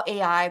into how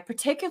AI,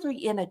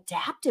 particularly in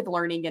adaptive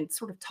learning, and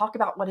sort of talk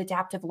about what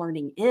adaptive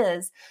learning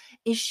is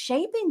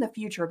shaping the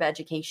future of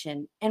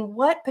education and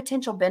what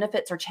potential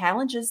benefits or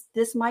challenges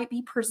this might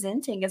be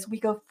presenting as we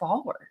go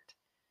forward?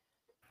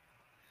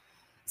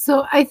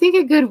 So I think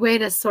a good way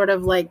to sort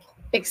of like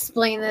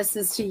explain this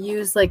is to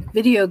use like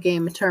video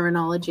game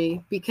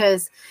terminology,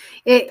 because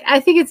I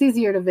think it's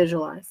easier to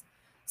visualize.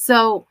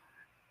 So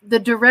the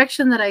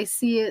direction that I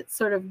see it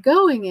sort of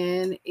going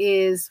in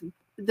is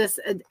this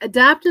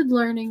adapted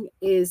learning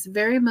is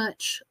very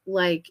much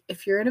like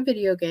if you're in a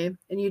video game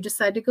and you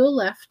decide to go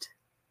left,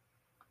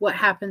 what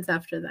happens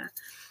after that?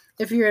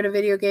 If you're in a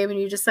video game and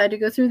you decide to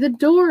go through the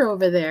door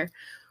over there,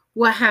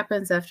 what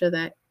happens after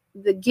that?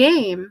 The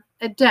game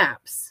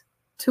adapts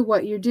to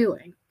what you're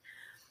doing.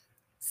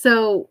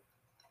 So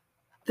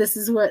this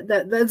is what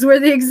that's where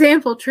the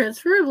example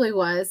transferably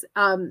was,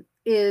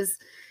 is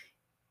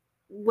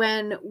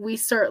when we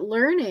start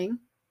learning,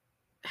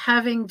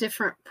 having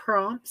different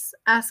prompts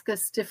ask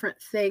us different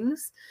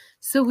things,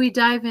 so we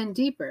dive in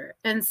deeper.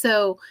 And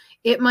so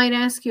it might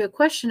ask you a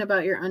question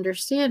about your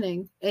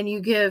understanding, and you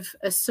give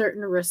a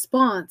certain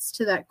response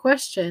to that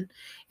question,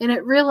 and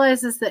it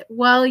realizes that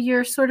while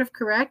you're sort of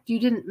correct, you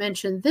didn't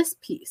mention this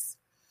piece.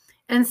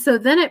 And so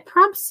then it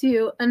prompts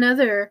you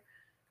another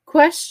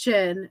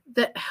question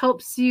that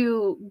helps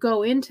you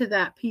go into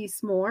that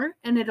piece more,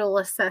 and it'll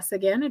assess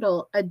again,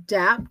 it'll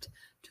adapt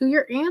to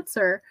your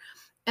answer,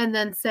 and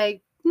then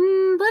say,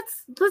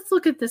 let's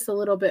look at this a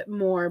little bit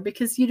more,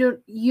 because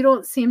you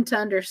don't seem to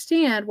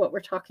understand what we're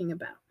talking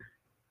about.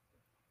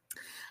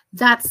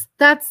 That's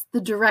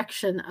the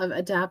direction of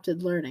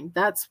adapted learning.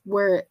 That's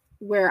where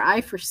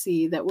I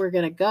foresee that we're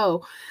going to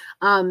go,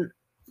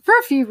 for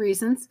a few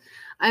reasons.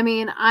 I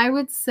mean, I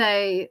would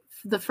say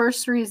the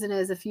first reason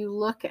is, if you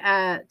look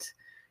at,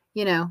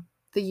 the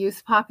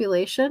youth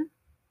population,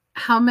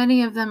 how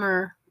many of them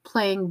are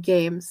playing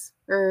games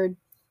or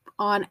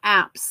on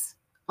apps,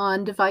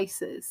 on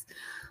devices,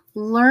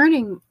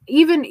 learning,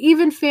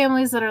 even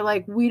families that are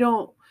like, we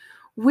don't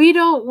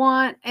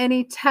want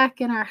any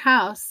tech in our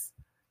house.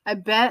 I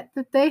bet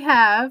that they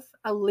have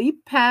a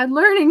leap pad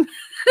learning.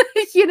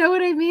 You know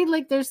what I mean?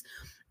 Like there's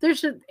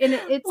and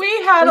it's,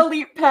 we had a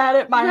leap pad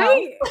at my house.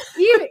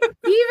 even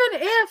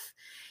if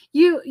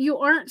you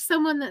aren't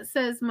someone that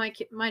says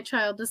my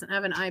child doesn't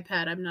have an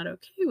iPad, I'm not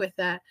okay with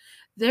that.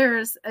 There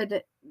is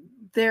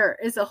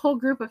a whole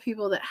group of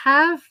people that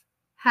have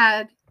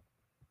had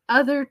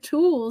other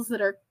tools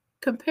that are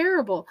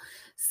comparable.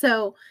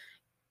 So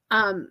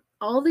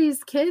all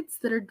these kids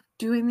that are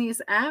doing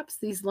these apps,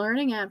 these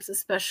learning apps,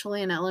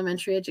 especially in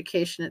elementary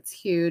education, it's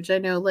huge. I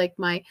know, like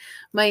my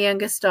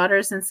youngest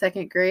daughter's in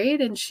second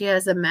grade, and she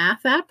has a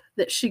math app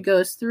that she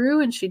goes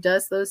through, and she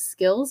does those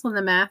skills on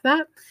the math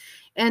app.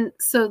 And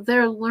so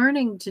they're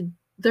learning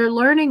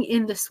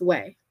in this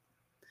way.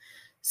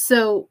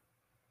 So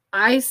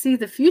I see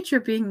the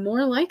future being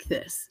more like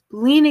this,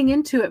 leaning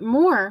into it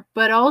more,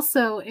 but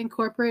also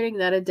incorporating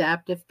that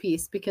adaptive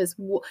piece, because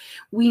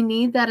we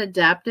need that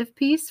adaptive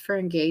piece for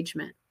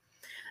engagement.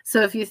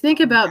 So if you think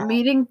about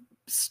meeting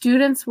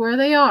students where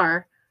they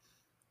are,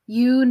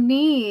 you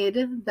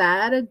need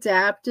that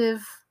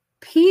adaptive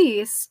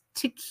piece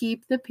to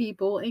keep the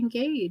people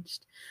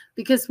engaged,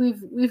 because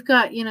we've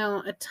got,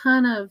 a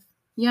ton of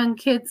young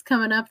kids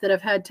coming up that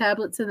have had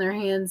tablets in their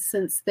hands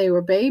since they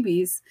were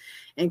babies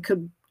and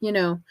could,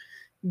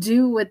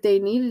 do what they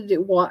needed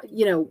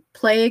to,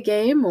 play a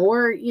game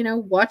or,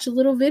 watch a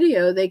little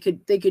video. They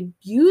could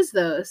use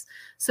those.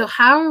 So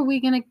how are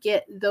we going to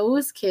get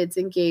those kids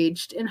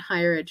engaged in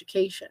higher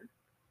education?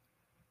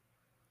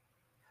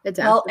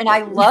 Well, and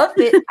I love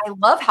it. I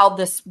love how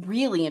this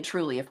really and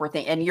truly, if we're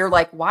thinking, and you're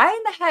like, why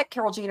in the heck,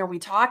 Carol Jean, are we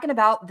talking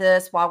about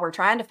this while we're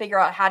trying to figure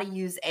out how to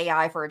use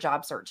AI for a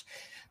job search?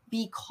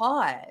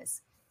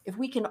 Because if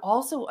we can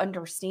also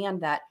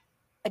understand that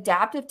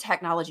adaptive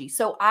technology.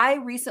 So I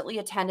recently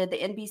attended the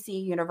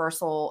NBC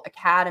Universal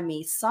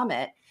Academy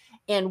Summit.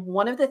 And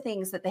one of the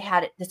things that they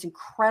had this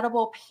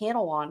incredible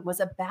panel on was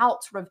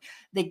about sort of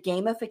the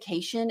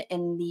gamification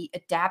and the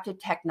adaptive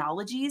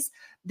technologies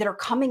that are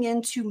coming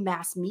into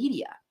mass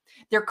media.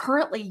 They're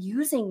currently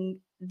using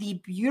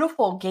the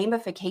beautiful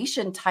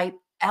gamification type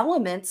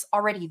elements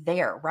already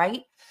there,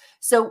 right?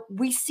 So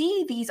we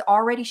see these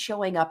already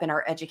showing up in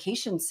our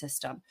education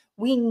system.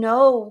 We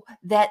know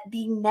that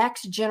the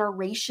next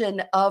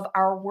generation of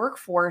our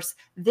workforce,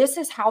 this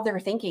is how they're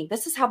thinking.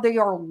 This is how they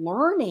are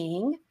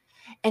learning.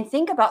 And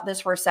think about this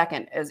for a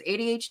second. As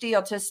ADHD,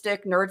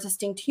 autistic, nerds,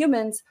 distinct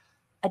humans,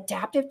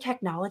 adaptive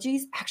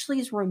technologies actually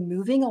is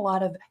removing a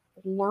lot of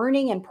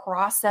learning and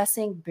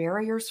processing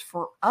barriers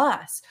for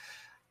us.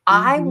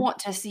 I want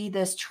to see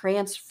this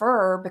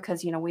transfer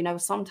because, we know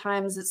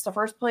sometimes it's the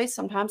first place,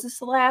 sometimes it's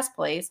the last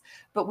place,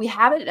 but we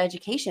have it in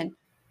education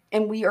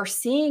and we are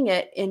seeing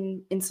it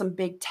in some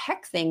big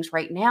tech things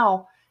right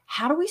now.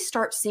 How do we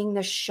start seeing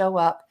this show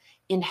up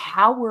in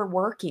how we're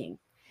working,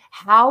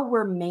 how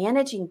we're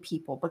managing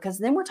people? Because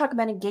then we're talking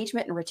about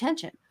engagement and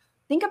retention.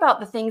 Think about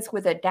the things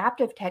with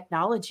adaptive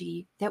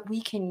technology that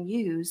we can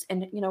use.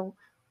 And,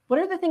 what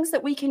are the things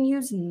that we can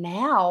use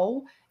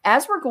now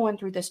as we're going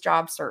through this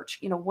job search?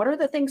 What are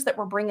the things that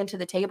we're bringing to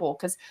the table?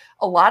 Because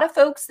a lot of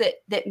folks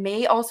that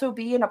may also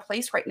be in a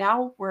place right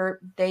now where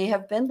they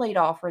have been laid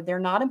off or they're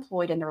not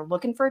employed and they're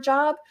looking for a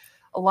job.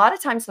 A lot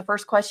of times the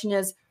first question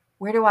is,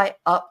 where do I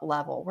up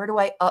level? Where do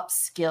I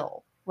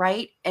upskill?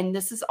 Right. And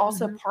this is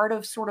also part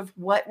of sort of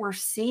what we're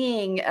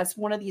seeing as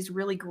one of these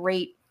really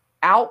great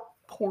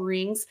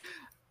outpourings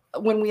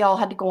when we all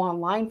had to go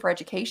online for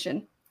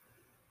education.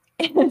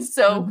 And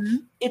so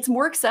it's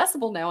more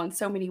accessible now in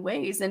so many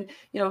ways. And,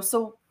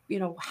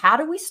 how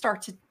do we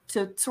start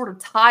to sort of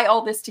tie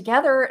all this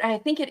together? And I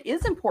think it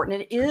is important.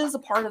 It is a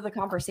part of the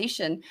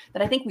conversation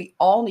that I think we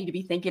all need to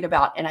be thinking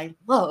about. And I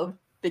love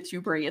that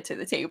you bring it to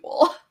the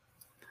table.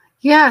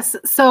 Yes.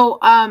 So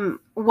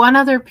one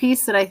other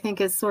piece that I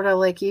think is sort of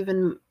like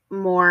even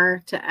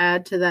more to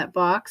add to that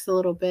box a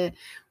little bit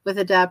with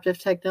adaptive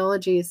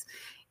technologies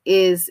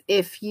is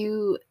if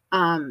you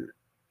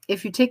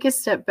take a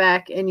step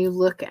back and you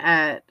look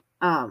at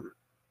the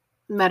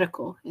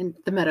medical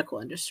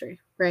industry,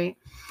 right?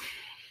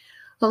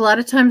 A lot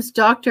of times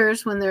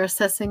doctors, when they're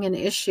assessing an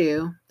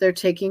issue, they're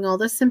taking all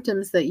the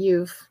symptoms that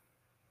you've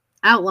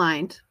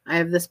outlined. I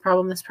have this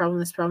problem, this problem,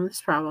 this problem,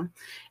 this problem.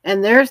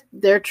 And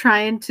they're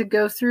trying to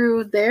go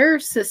through their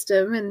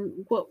system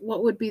and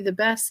what would be the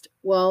best.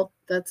 Well,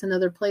 that's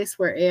another place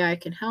where AI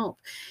can help.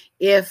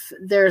 If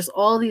there's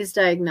all these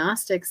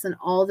diagnostics and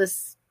all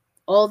this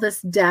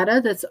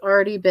data that's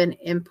already been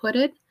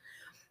inputted,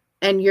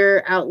 and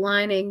you're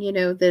outlining,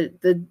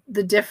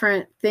 the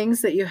different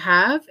things that you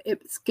have,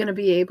 it's going to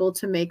be able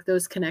to make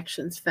those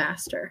connections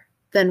faster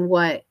than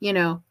what,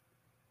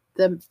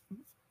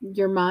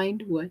 your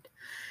mind would,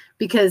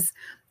 because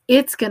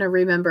it's going to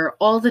remember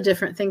all the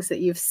different things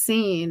that you've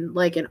seen,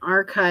 like an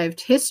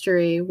archived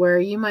history where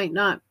you might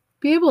not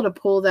be able to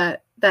pull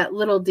that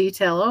little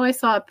detail. Oh, I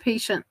saw a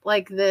patient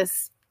like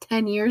this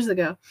 10 years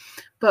ago.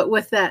 But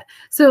with that,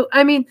 so,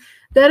 I mean,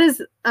 that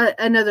is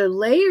another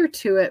layer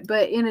to it.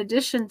 But in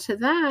addition to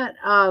that,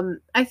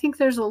 I think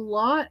there's a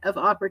lot of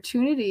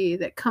opportunity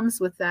that comes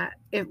with that.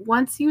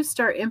 Once you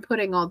start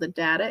inputting all the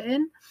data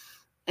in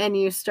and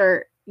you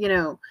start,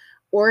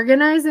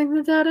 organizing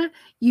the data,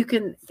 you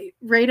can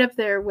right up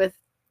there with,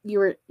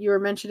 you were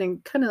mentioning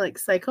kind of like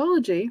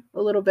psychology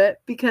a little bit,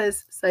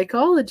 because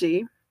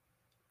psychology,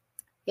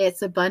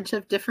 it's a bunch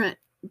of different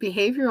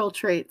behavioral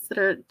traits that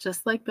are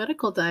just like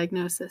medical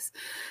diagnosis.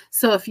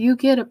 So if you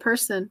get a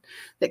person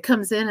that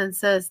comes in and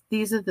says,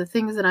 these are the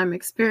things that I'm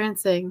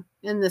experiencing,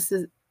 and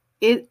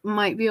it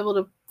might be able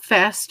to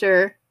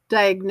faster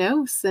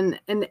diagnose. And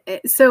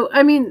so,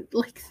 I mean,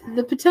 like,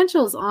 the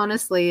potential is,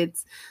 honestly,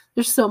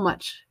 there's so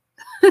much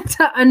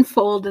to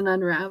unfold and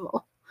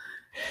unravel.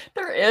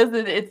 There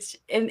is,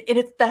 and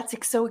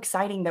that's so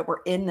exciting that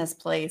we're in this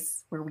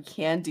place where we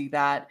can do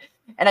that.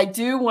 And I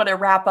do want to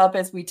wrap up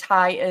as we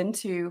tie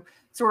into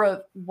sort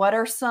of what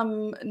are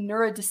some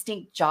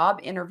neurodistinct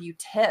job interview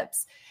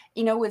tips.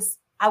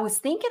 I was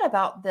thinking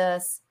about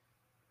this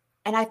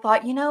and I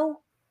thought,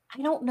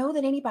 I don't know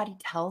that anybody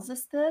tells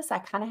us this. I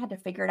kind of had to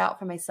figure it out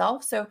for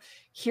myself. So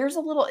here's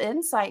a little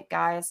insight,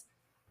 guys.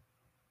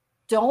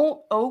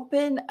 Don't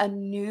open a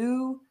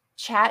new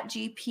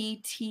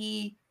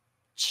ChatGPT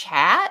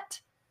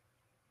chat.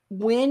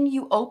 When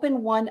you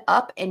open one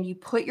up and you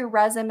put your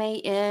resume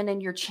in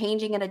and you're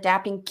changing and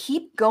adapting,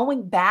 keep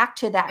going back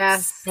to that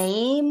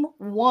same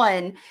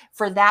one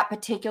for that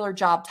particular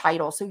job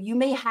title. So you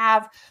may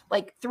have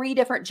like 3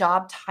 different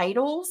job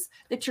titles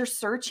that you're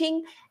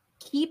searching.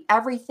 Keep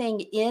everything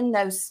in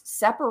those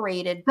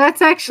separated.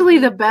 That's actually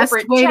the best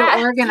way to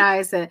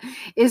organize it,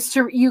 is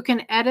you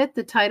can edit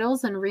the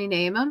titles and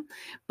rename them.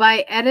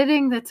 By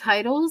editing the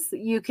titles,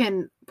 you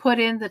can put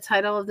in the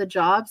title of the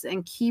jobs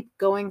and keep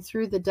going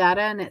through the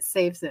data, and it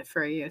saves it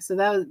for you. So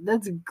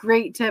that's a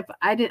great tip.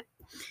 I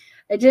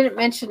didn't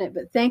mention it,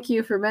 but thank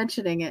you for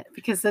mentioning it,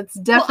 because that's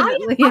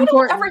definitely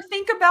important. I don't ever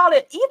think about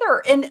it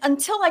either. And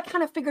until I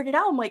kind of figured it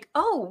out, I'm like,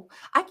 oh,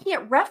 I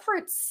can't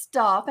reference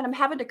stuff and I'm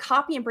having to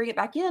copy and bring it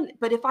back in.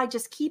 But if I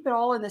just keep it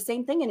all in the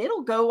same thing, and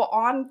it'll go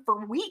on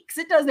for weeks,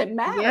 it doesn't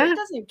matter. Yeah. It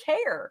doesn't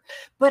care.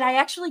 But I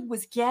actually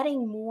was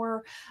getting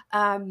more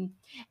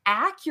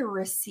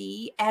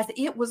accuracy as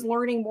it was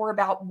learning more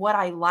about what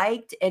I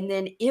liked. And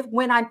then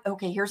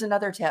here's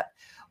another tip.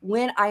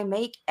 When I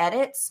make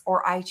edits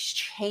or I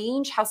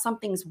change how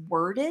something's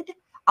worded,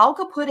 I'll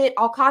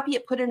copy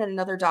it, put it in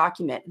another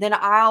document. Then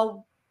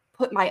I'll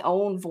put my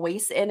own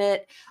voice in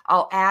it.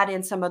 I'll add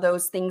in some of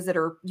those things that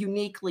are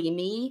uniquely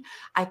me.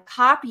 I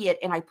copy it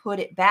and I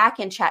put it back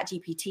in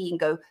ChatGPT and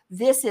go,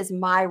 this is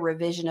my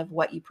revision of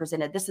what you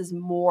presented. This is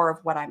more of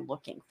what I'm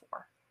looking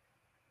for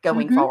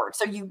going forward.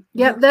 So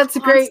that's a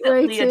great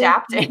way to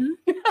adapting.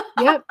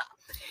 Yep.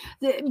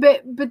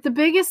 But the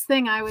biggest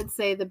thing I would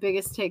say, the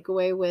biggest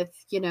takeaway with,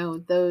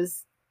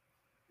 those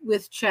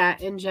with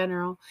chat in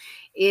general,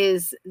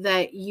 is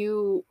that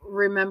you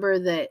remember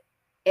that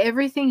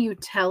everything you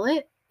tell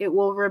it, it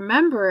will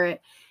remember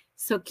it.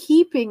 So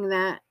keeping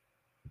that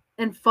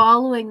and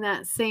following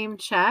that same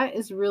chat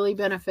is really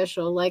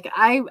beneficial. Like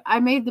I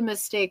made the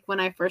mistake when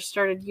I first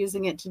started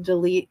using it to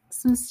delete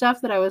some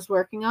stuff that I was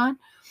working on.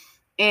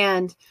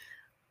 And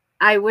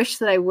I wish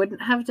that I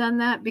wouldn't have done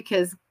that,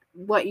 because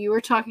what you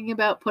were talking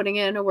about, putting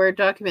it in a Word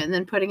document and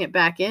then putting it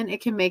back in,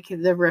 it can make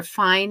the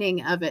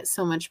refining of it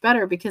so much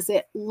better, because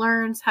it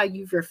learns how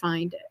you've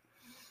refined it.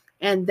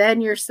 And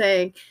then you're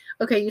saying,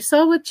 okay, you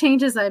saw what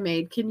changes I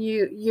made.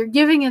 You're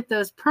giving it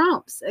those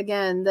prompts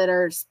again that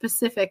are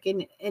specific,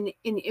 and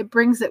it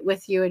brings it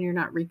with you, and you're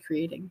not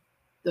recreating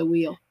the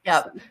wheel.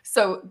 Yeah.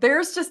 So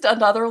there's just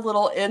another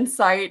little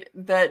insight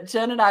that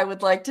Jen and I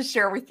would like to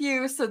share with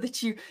you, so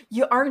that you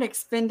aren't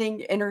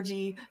expending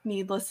energy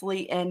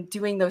needlessly and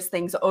doing those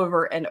things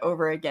over and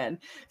over again.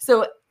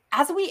 So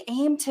as we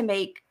aim to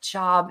make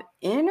job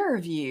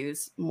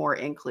interviews more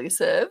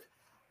inclusive,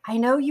 I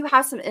know you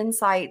have some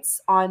insights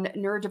on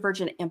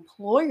neurodivergent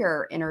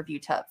employer interview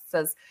tips.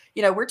 As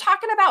we're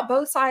talking about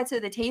both sides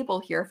of the table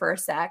here for a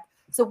sec.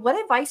 So, what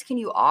advice can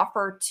you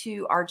offer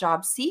to our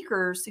job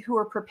seekers who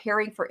are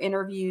preparing for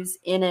interviews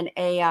in an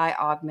AI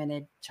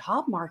augmented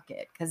job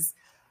market? Because,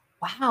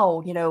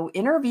 wow,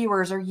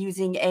 interviewers are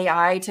using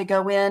AI to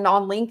go in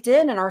on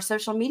LinkedIn and our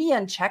social media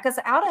and check us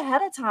out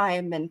ahead of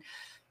time. And,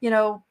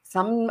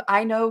 some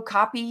I know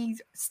copy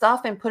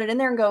stuff and put it in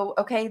there and go,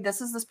 okay,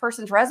 this is this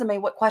person's resume.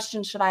 What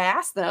questions should I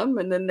ask them?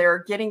 And then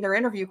they're getting their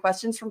interview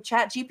questions from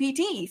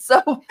ChatGPT.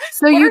 So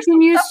you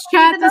can use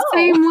chat the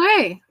same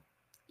way.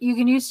 You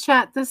can use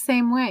chat the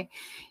same way.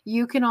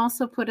 You can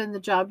also put in the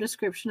job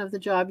description of the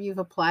job you've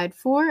applied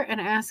for and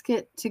ask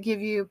it to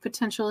give you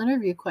potential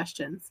interview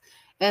questions,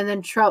 and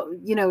then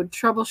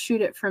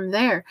troubleshoot it from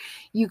there.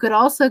 You could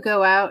also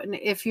go out, and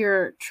if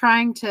you're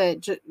trying to,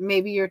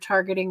 maybe you're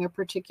targeting a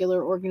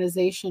particular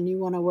organization, you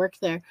want to work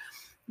there,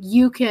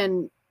 you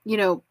can,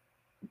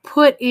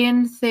 put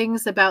in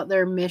things about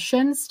their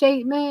mission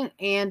statement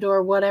and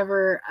or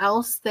whatever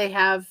else they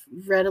have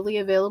readily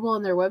available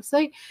on their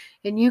website,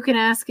 and you can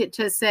ask it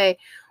to say,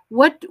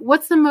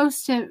 what's the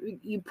most,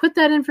 you put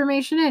that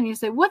information in, you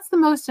say, what's the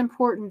most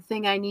important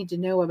thing I need to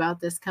know about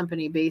this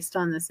company based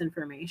on this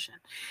information?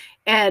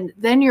 And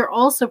then you're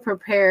also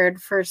prepared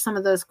for some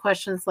of those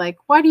questions like,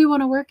 why do you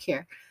want to work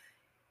here?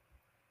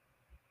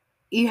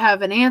 You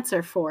have an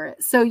answer for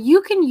it. So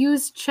you can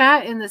use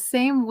chat in the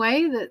same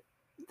way that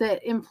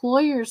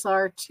employers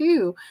are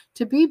too,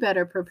 to be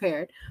better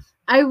prepared.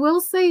 I will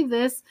say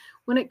this,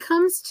 when it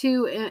comes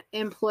to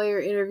employer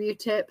interview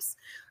tips,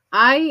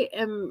 I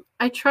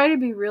try to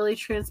be really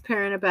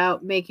transparent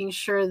about making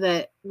sure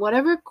that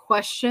whatever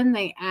question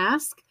they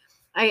ask,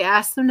 I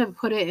ask them to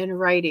put it in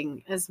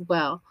writing as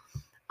well.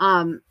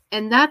 And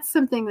that's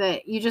something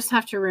that you just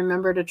have to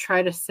remember to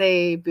try to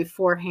say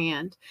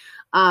beforehand.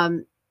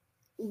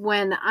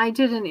 When I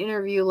did an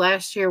interview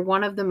last year,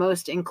 one of the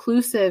most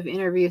inclusive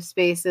interview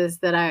spaces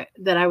that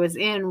I was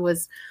in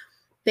was,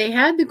 they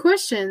had the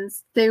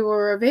questions, they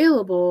were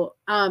available.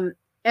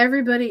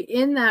 Everybody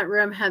in that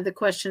room had the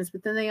questions,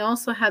 but then they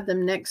also had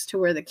them next to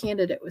where the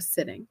candidate was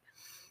sitting.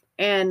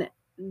 And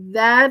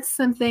that's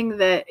something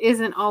that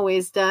isn't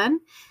always done.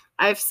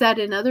 I've said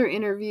in other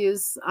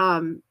interviews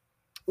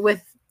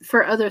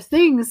for other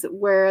things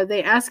where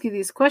they ask you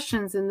these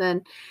questions and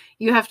then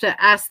you have to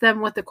ask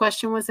them what the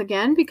question was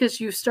again, because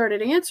you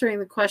started answering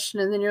the question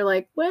and then you're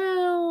like,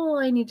 well,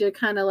 I need to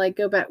kind of like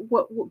go back.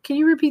 What can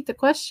you repeat the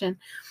question?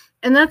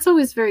 And that's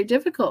always very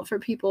difficult for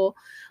people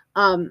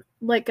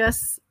like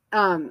us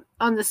on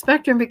the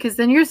spectrum, because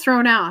then you're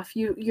thrown off.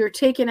 You're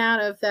taken out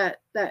of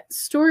that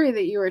story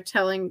that you were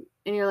telling,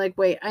 and you're like,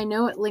 wait, I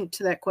know it linked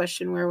to that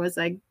question. Where was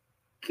I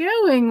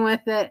going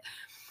with it?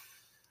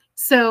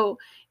 So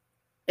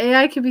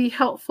AI could be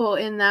helpful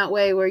in that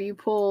way, where you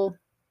pull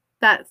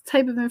that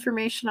type of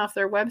information off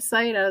their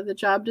website, out of the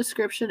job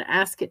description,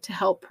 ask it to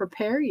help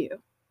prepare you.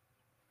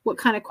 What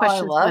kind of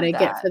questions would I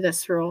get for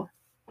this role?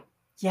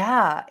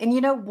 Yeah.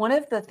 And one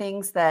of the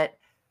things that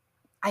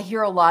I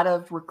hear a lot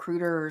of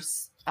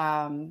recruiters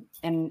and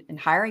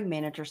hiring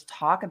managers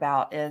talk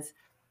about is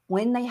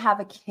when they have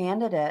a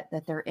candidate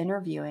that they're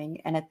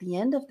interviewing, and at the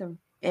end of the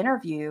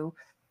interview,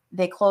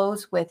 they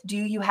close with, do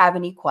you have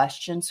any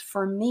questions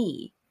for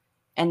me?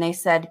 And they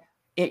said,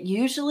 it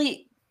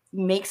usually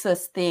makes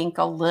us think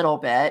a little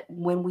bit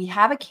when we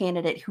have a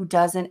candidate who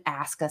doesn't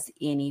ask us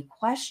any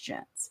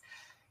questions.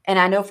 And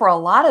I know for a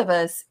lot of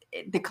us,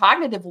 the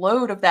cognitive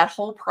load of that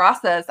whole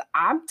process,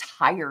 I'm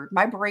tired.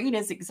 My brain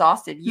is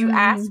exhausted. You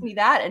asked me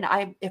that.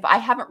 And if I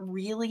haven't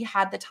really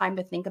had the time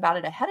to think about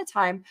it ahead of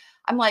time,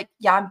 I'm like,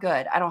 yeah, I'm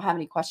good. I don't have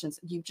any questions.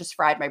 You've just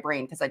fried my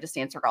brain because I just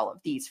answered all of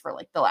these for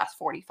like the last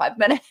 45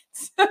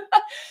 minutes.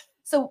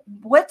 So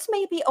what's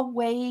maybe a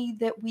way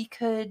that we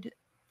could,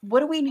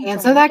 what do we need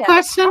answer to that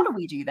question? How do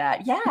we do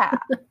that? Yeah.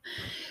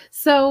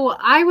 So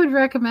I would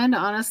recommend,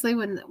 honestly,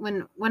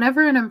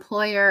 whenever an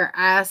employer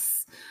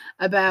asks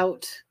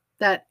about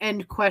that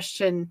end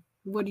question,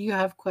 what do you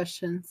have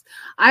questions?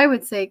 I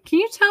would say, can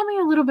you tell me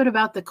a little bit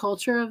about the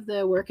culture of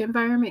the work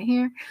environment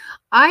here?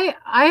 I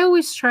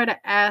always try to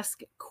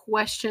ask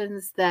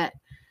questions that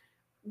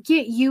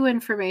get you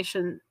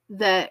information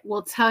that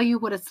will tell you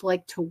what it's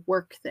like to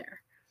work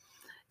there.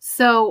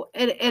 So,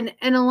 and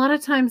a lot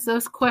of times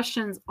those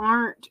questions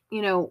aren't,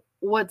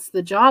 what's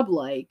the job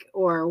like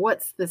or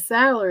what's the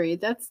salary?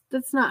 That's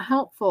not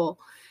helpful.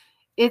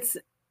 It's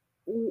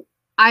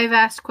I've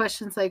asked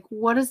questions like,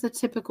 what does the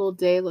typical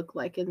day look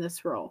like in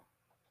this role?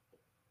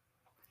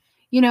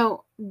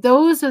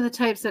 Those are the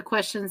types of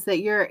questions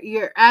that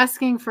you're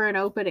asking for an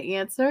open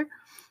answer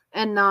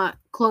and not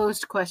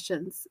closed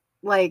questions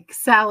like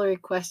salary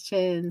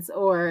questions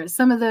or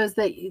some of those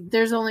that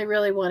there's only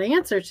really one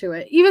answer to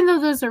it, even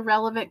though those are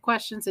relevant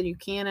questions and you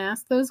can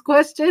ask those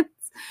questions.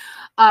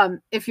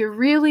 If you're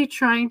really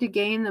trying to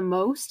gain the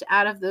most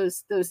out of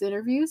those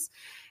interviews,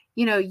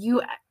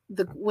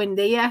 when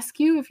they ask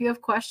you if you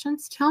have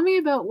questions, tell me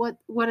about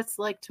what it's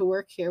like to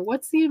work here.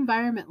 What's the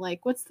environment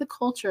like? What's the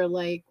culture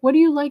like? What do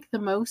you like the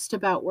most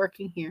about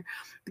working here?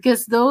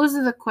 Because those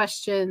are the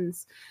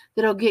questions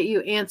that'll get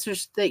you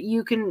answers that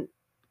you can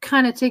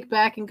kind of take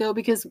back and go.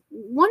 Because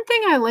one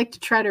thing I like to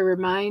try to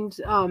remind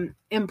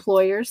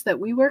employers that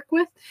we work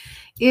with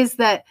is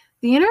that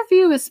the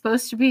interview is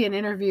supposed to be an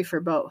interview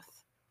for both.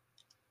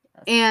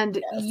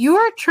 And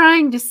you're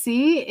trying to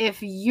see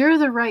if you're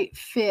the right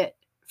fit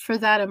for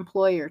that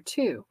employer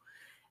too.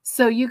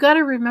 So you got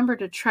to remember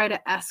to try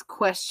to ask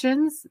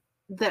questions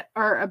that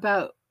are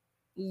about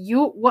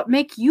you, what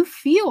make you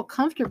feel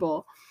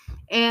comfortable.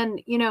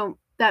 And,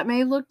 that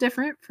may look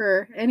different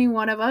for any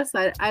one of us.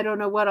 I don't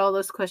know what all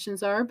those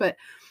questions are, but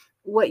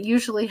what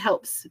usually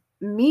helps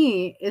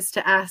me is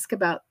to ask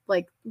about,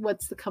 like,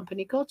 what's the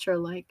company culture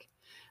like?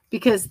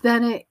 Because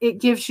then it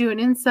gives you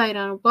an insight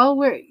on,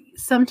 well,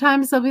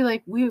 sometimes they'll be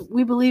like,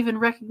 we believe in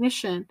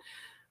recognition.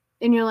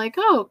 And you're like,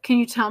 oh, can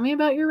you tell me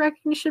about your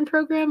recognition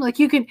program? Like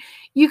you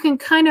can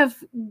kind of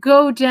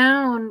go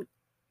down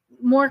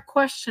more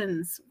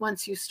questions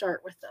once you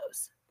start with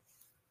those.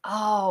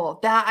 Oh,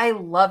 I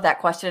love that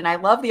question. I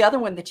love the other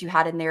one that you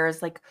had in there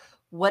is like,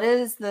 what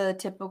does the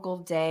typical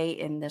day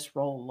in this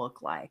role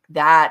look like?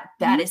 That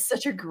is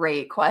such a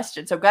great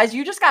question. So guys,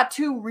 you just got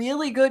two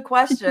really good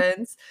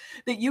questions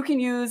that you can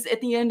use at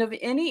the end of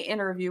any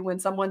interview when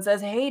someone says,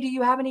 hey, do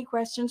you have any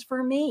questions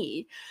for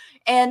me?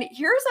 And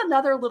here's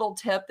another little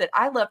tip that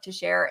I love to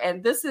share.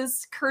 And this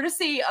is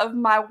courtesy of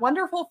my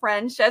wonderful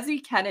friend,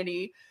 Shezzy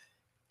Kennedy.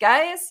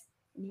 Guys,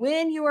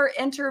 when you are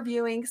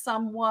interviewing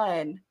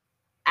someone,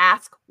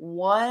 ask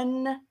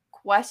one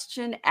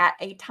question at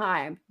a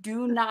time.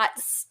 Do not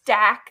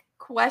stack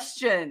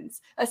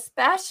questions,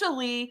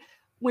 especially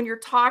when you're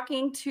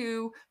talking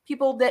to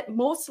people that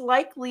most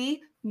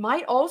likely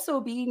might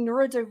also be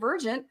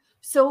neurodivergent.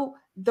 So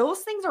those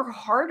things are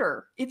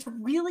harder. It's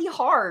really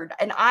hard.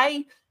 And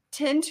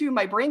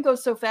my brain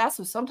goes so fast.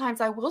 So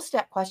sometimes I will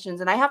stack questions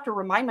and I have to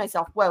remind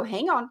myself, whoa,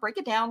 hang on, break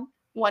it down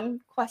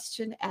one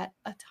question at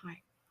a time.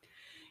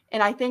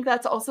 And I think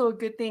that's also a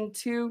good thing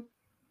too,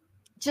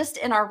 just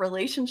in our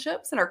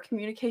relationships and our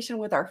communication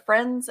with our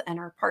friends and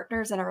our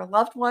partners and our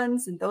loved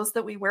ones and those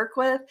that we work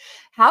with.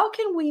 How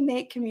can we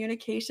make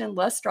communication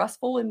less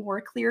stressful and more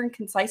clear and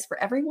concise for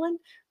everyone?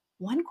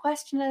 One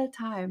question at a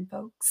time,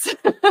 folks.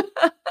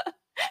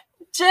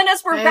 Jen,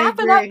 as we're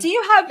wrapping up, do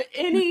you have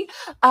any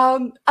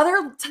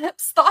other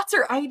tips, thoughts,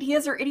 or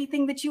ideas or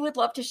anything that you would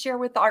love to share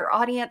with our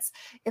audience?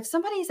 If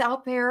somebody's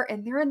out there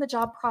and they're in the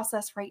job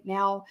process right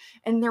now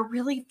and they're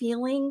really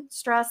feeling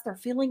stressed, they're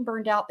feeling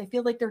burned out, they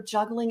feel like they're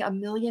juggling a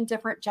million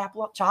different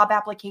job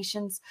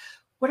applications,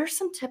 what are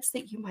some tips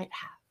that you might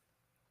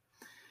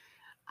have?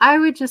 I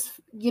would just,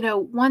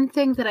 one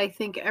thing that I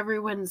think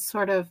everyone's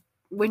sort of,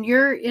 when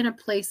you're in a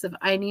place of,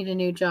 I need a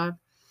new job,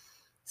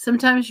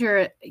 sometimes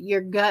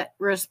your gut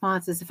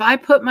response is, if I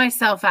put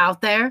myself out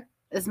there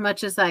as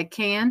much as I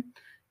can,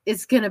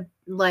 it's going to,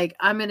 like,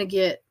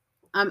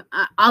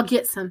 I'll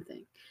get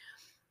something.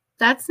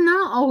 That's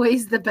not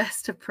always the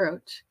best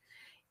approach.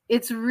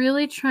 It's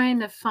really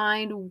trying to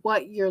find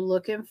what you're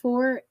looking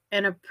for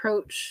and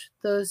approach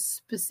those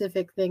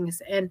specific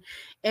things. And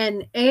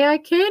AI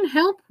can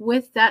help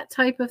with that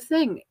type of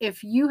thing.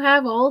 If you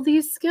have all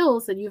these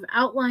skills and you've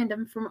outlined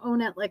them from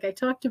ONET, like I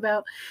talked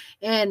about,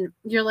 and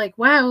you're like,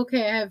 wow,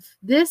 okay, I have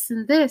this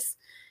and this,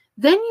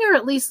 then you're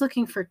at least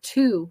looking for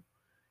 2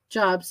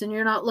 jobs and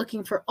you're not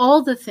looking for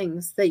all the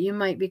things that you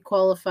might be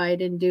qualified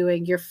in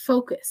doing. You're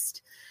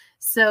focused.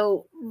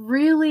 So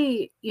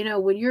really,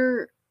 when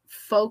you're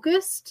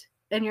focused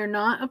and you're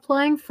not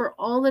applying for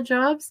all the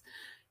jobs,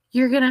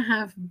 you're going to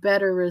have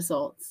better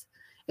results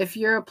if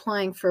you're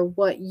applying for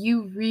what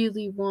you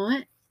really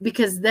want,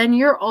 because then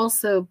you're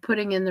also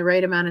putting in the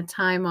right amount of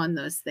time on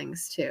those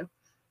things too.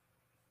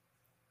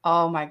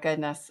 Oh my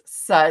goodness.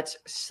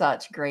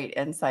 Such great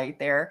insight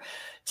there.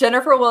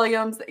 Jennifer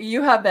Williams,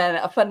 you have been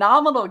a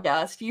phenomenal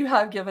guest. You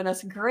have given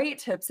us great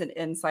tips and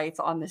insights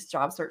on this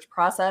job search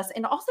process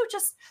and also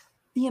just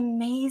the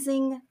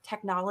amazing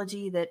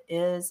technology that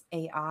is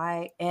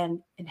AI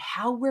and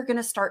how we're going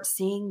to start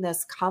seeing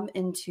this come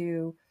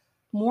into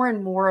more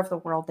and more of the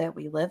world that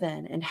we live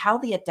in and how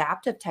the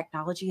adaptive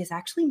technology is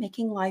actually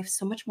making life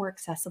so much more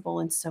accessible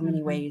in so many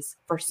Mhm. ways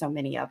for so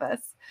many of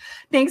us.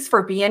 Thanks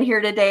for being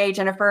here today,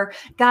 Jennifer.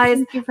 Guys,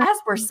 Thank you for as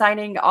we're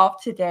signing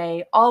off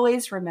today,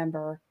 always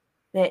remember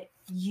that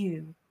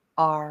you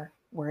are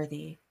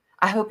worthy.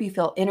 I hope you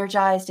feel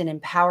energized and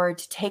empowered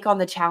to take on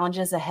the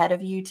challenges ahead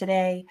of you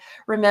today.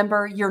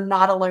 Remember, you're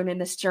not alone in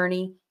this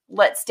journey.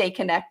 Let's stay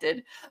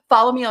connected.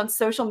 Follow me on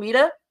social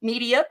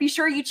media. Be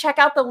sure you check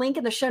out the link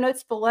in the show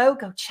notes below.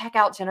 Go check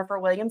out Jennifer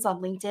Williams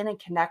on LinkedIn and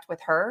connect with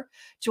her.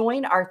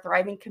 Join our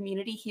thriving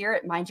community here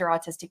at Mind Your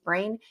Autistic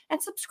Brain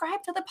and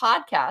subscribe to the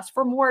podcast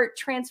for more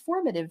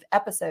transformative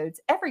episodes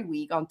every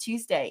week on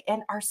Tuesday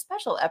and our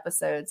special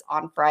episodes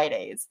on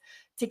Fridays.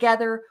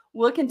 Together,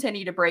 we'll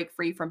continue to break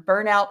free from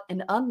burnout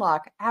and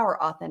unlock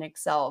our authentic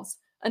selves.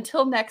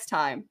 Until next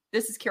time,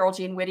 this is Carol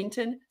Jean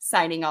Whittington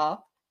signing off.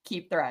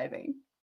 Keep thriving.